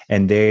journey.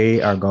 And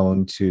they are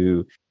going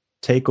to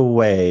take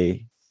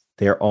away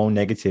their own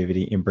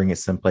negativity and bring it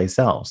someplace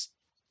else.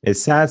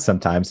 It's sad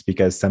sometimes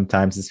because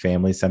sometimes it's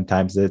family,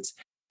 sometimes it's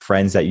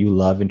friends that you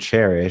love and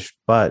cherish.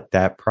 But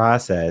that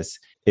process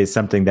is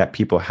something that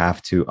people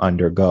have to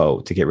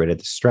undergo to get rid of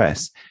the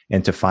stress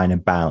and to find a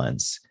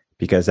balance.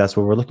 Because that's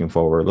what we're looking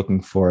for. We're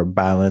looking for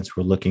balance.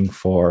 We're looking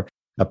for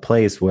a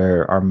place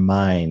where our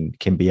mind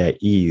can be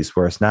at ease,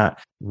 where it's not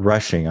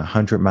rushing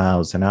 100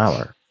 miles an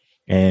hour.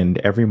 And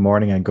every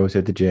morning I go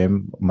to the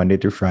gym Monday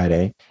through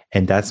Friday,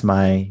 and that's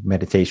my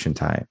meditation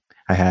time.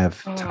 I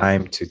have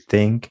time to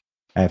think.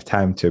 I have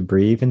time to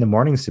breathe. In the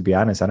mornings, to be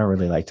honest, I don't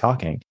really like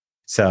talking.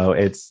 So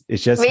it's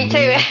just me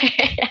too.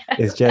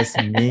 It's just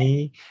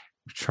me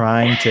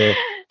trying to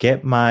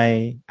get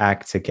my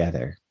act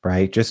together,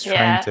 right? Just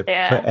trying to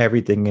put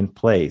everything in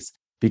place.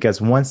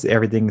 Because once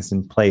everything is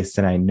in place,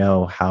 then I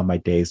know how my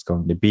day is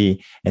going to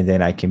be. And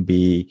then I can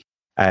be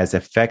as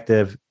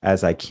effective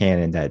as I can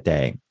in that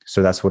day.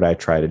 So that's what I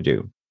try to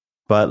do.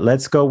 But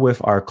let's go with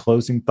our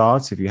closing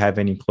thoughts. If you have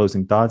any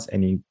closing thoughts,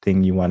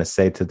 anything you want to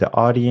say to the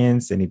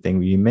audience,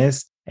 anything you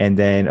missed. And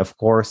then, of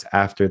course,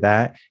 after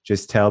that,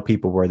 just tell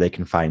people where they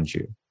can find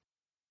you.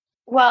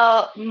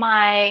 Well,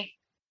 my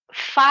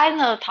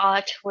final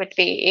thought would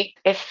be,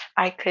 if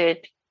I could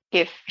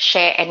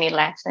share any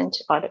lesson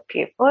to other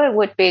people, it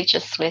would be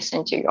just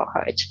listen to your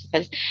heart.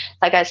 Because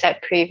like I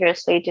said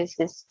previously, this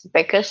is the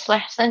biggest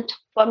lesson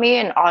for me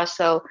and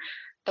also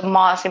the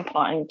most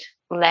important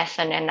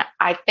lesson. And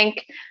I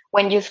think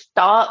when you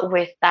start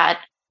with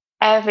that,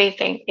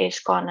 everything is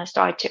going to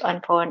start to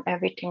unfold,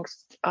 everything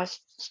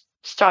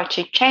start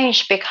to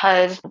change,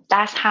 because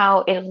that's how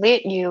it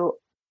lead you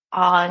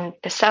on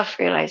the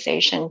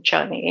self-realization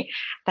journey.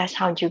 That's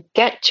how you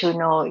get to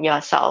know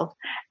yourself.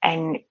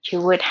 And you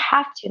would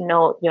have to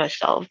know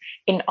yourself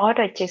in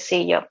order to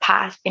see your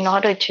path, in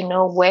order to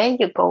know where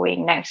you're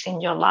going next in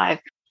your life,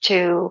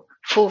 to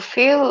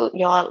fulfill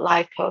your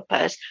life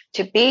purpose,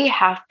 to be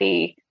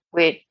happy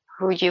with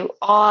who you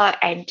are,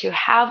 and to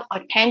have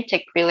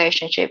authentic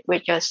relationship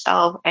with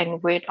yourself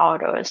and with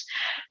others.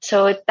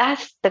 So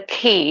that's the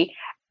key.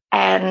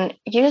 And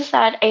use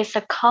that as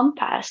a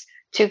compass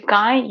to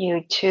guide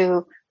you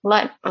to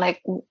learn,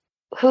 like,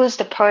 who's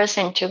the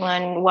person to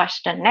learn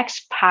what's the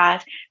next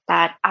path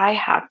that I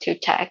have to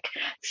take.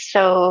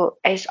 So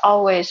as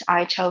always,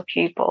 I tell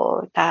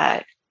people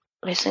that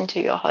listen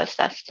to your heart.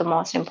 That's the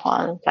most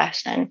important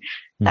lesson,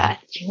 that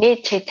you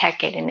need to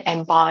take it and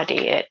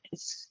embody it.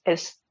 It's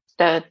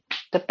the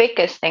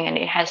biggest thing, and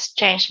it has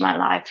changed my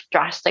life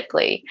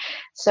drastically.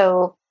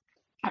 So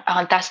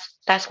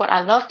that's what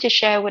I love to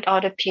share with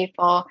other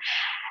people.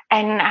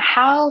 And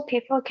how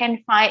people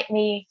can find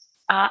me,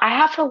 I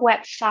have a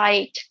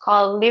website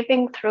called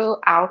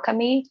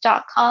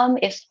livingthroughalchemy.com.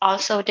 It's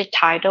also the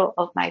title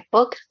of my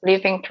book,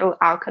 Living Through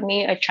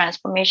Alchemy, A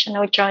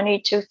Transformational Journey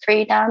to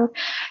Freedom.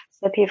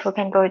 So people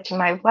can go to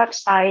my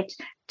website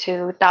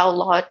to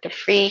download the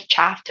free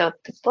chapter of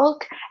the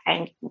book.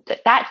 And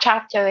that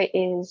chapter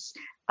is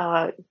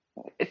an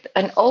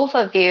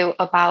overview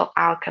about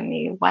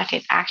alchemy, what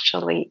it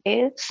actually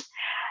is.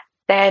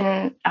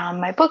 Then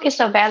my book is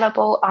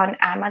available on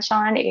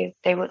Amazon if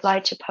they would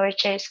like to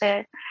purchase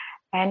it.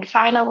 And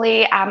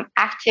finally, I'm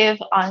active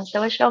on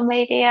social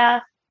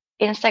media,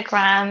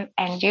 Instagram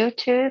and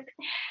YouTube.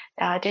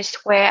 This is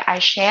where I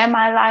share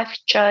my life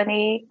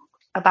journey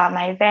about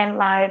my van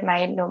life,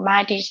 my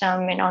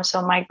nomadism, and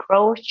also my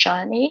growth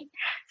journey.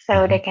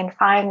 So they can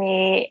find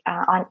me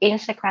on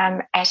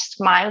Instagram as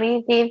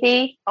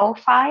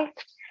SmileyViVi05.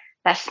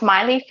 That's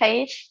smiley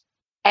face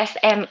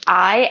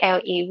SMILEY,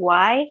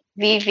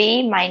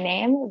 ViVi, my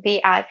name,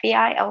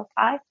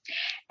 VIVIL5.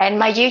 And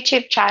my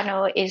YouTube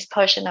channel is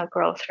Personal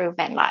Growth Through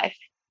Van Life.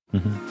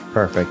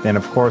 Perfect. And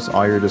of course,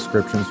 all your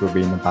descriptions will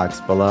be in the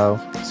box below.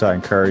 So I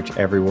encourage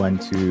everyone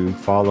to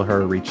follow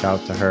her, reach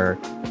out to her.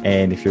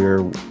 And if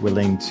you're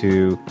willing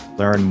to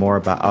learn more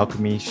about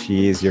alchemy,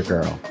 she is your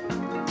girl.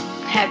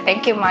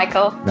 Thank you,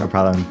 Michael. No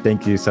problem.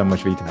 Thank you so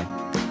much, ViTi.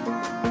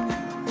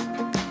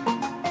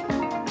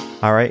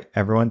 All right,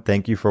 everyone.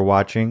 Thank you for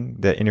watching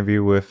the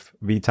interview with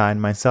ViTi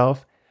and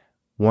myself.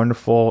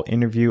 Wonderful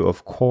interview,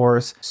 of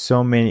course.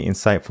 So many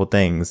insightful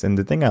things. And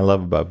the thing I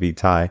love about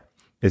ViTi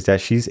is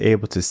that she's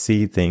able to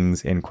see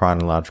things in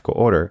chronological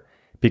order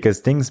because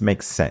things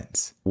make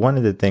sense. One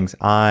of the things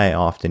I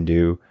often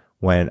do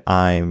when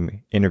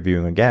I'm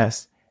interviewing a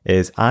guest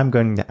is I'm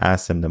going to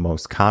ask them the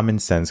most common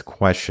sense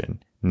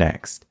question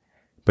next.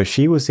 But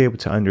she was able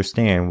to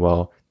understand,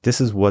 well,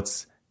 this is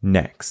what's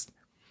next.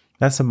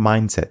 That's a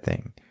mindset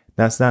thing.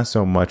 That's not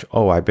so much,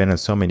 oh, I've been on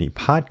so many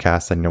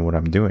podcasts, I know what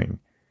I'm doing.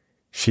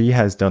 She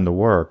has done the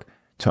work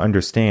to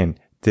understand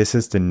this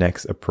is the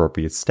next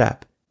appropriate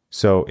step.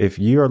 So if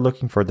you are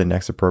looking for the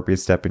next appropriate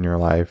step in your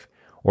life,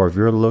 or if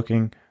you're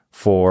looking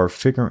for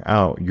figuring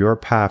out your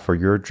path or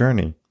your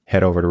journey,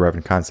 head over to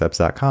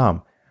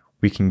reverendconcepts.com.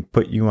 We can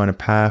put you on a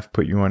path,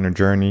 put you on a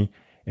journey,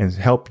 and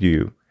help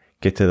you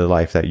get to the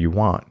life that you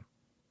want.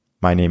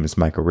 My name is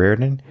Michael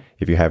Reardon.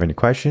 If you have any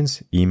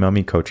questions, email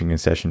me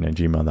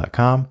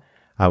coachinginsession@gmail.com.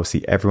 I will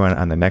see everyone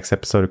on the next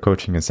episode of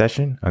Coaching in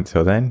Session.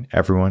 Until then,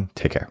 everyone,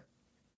 take care.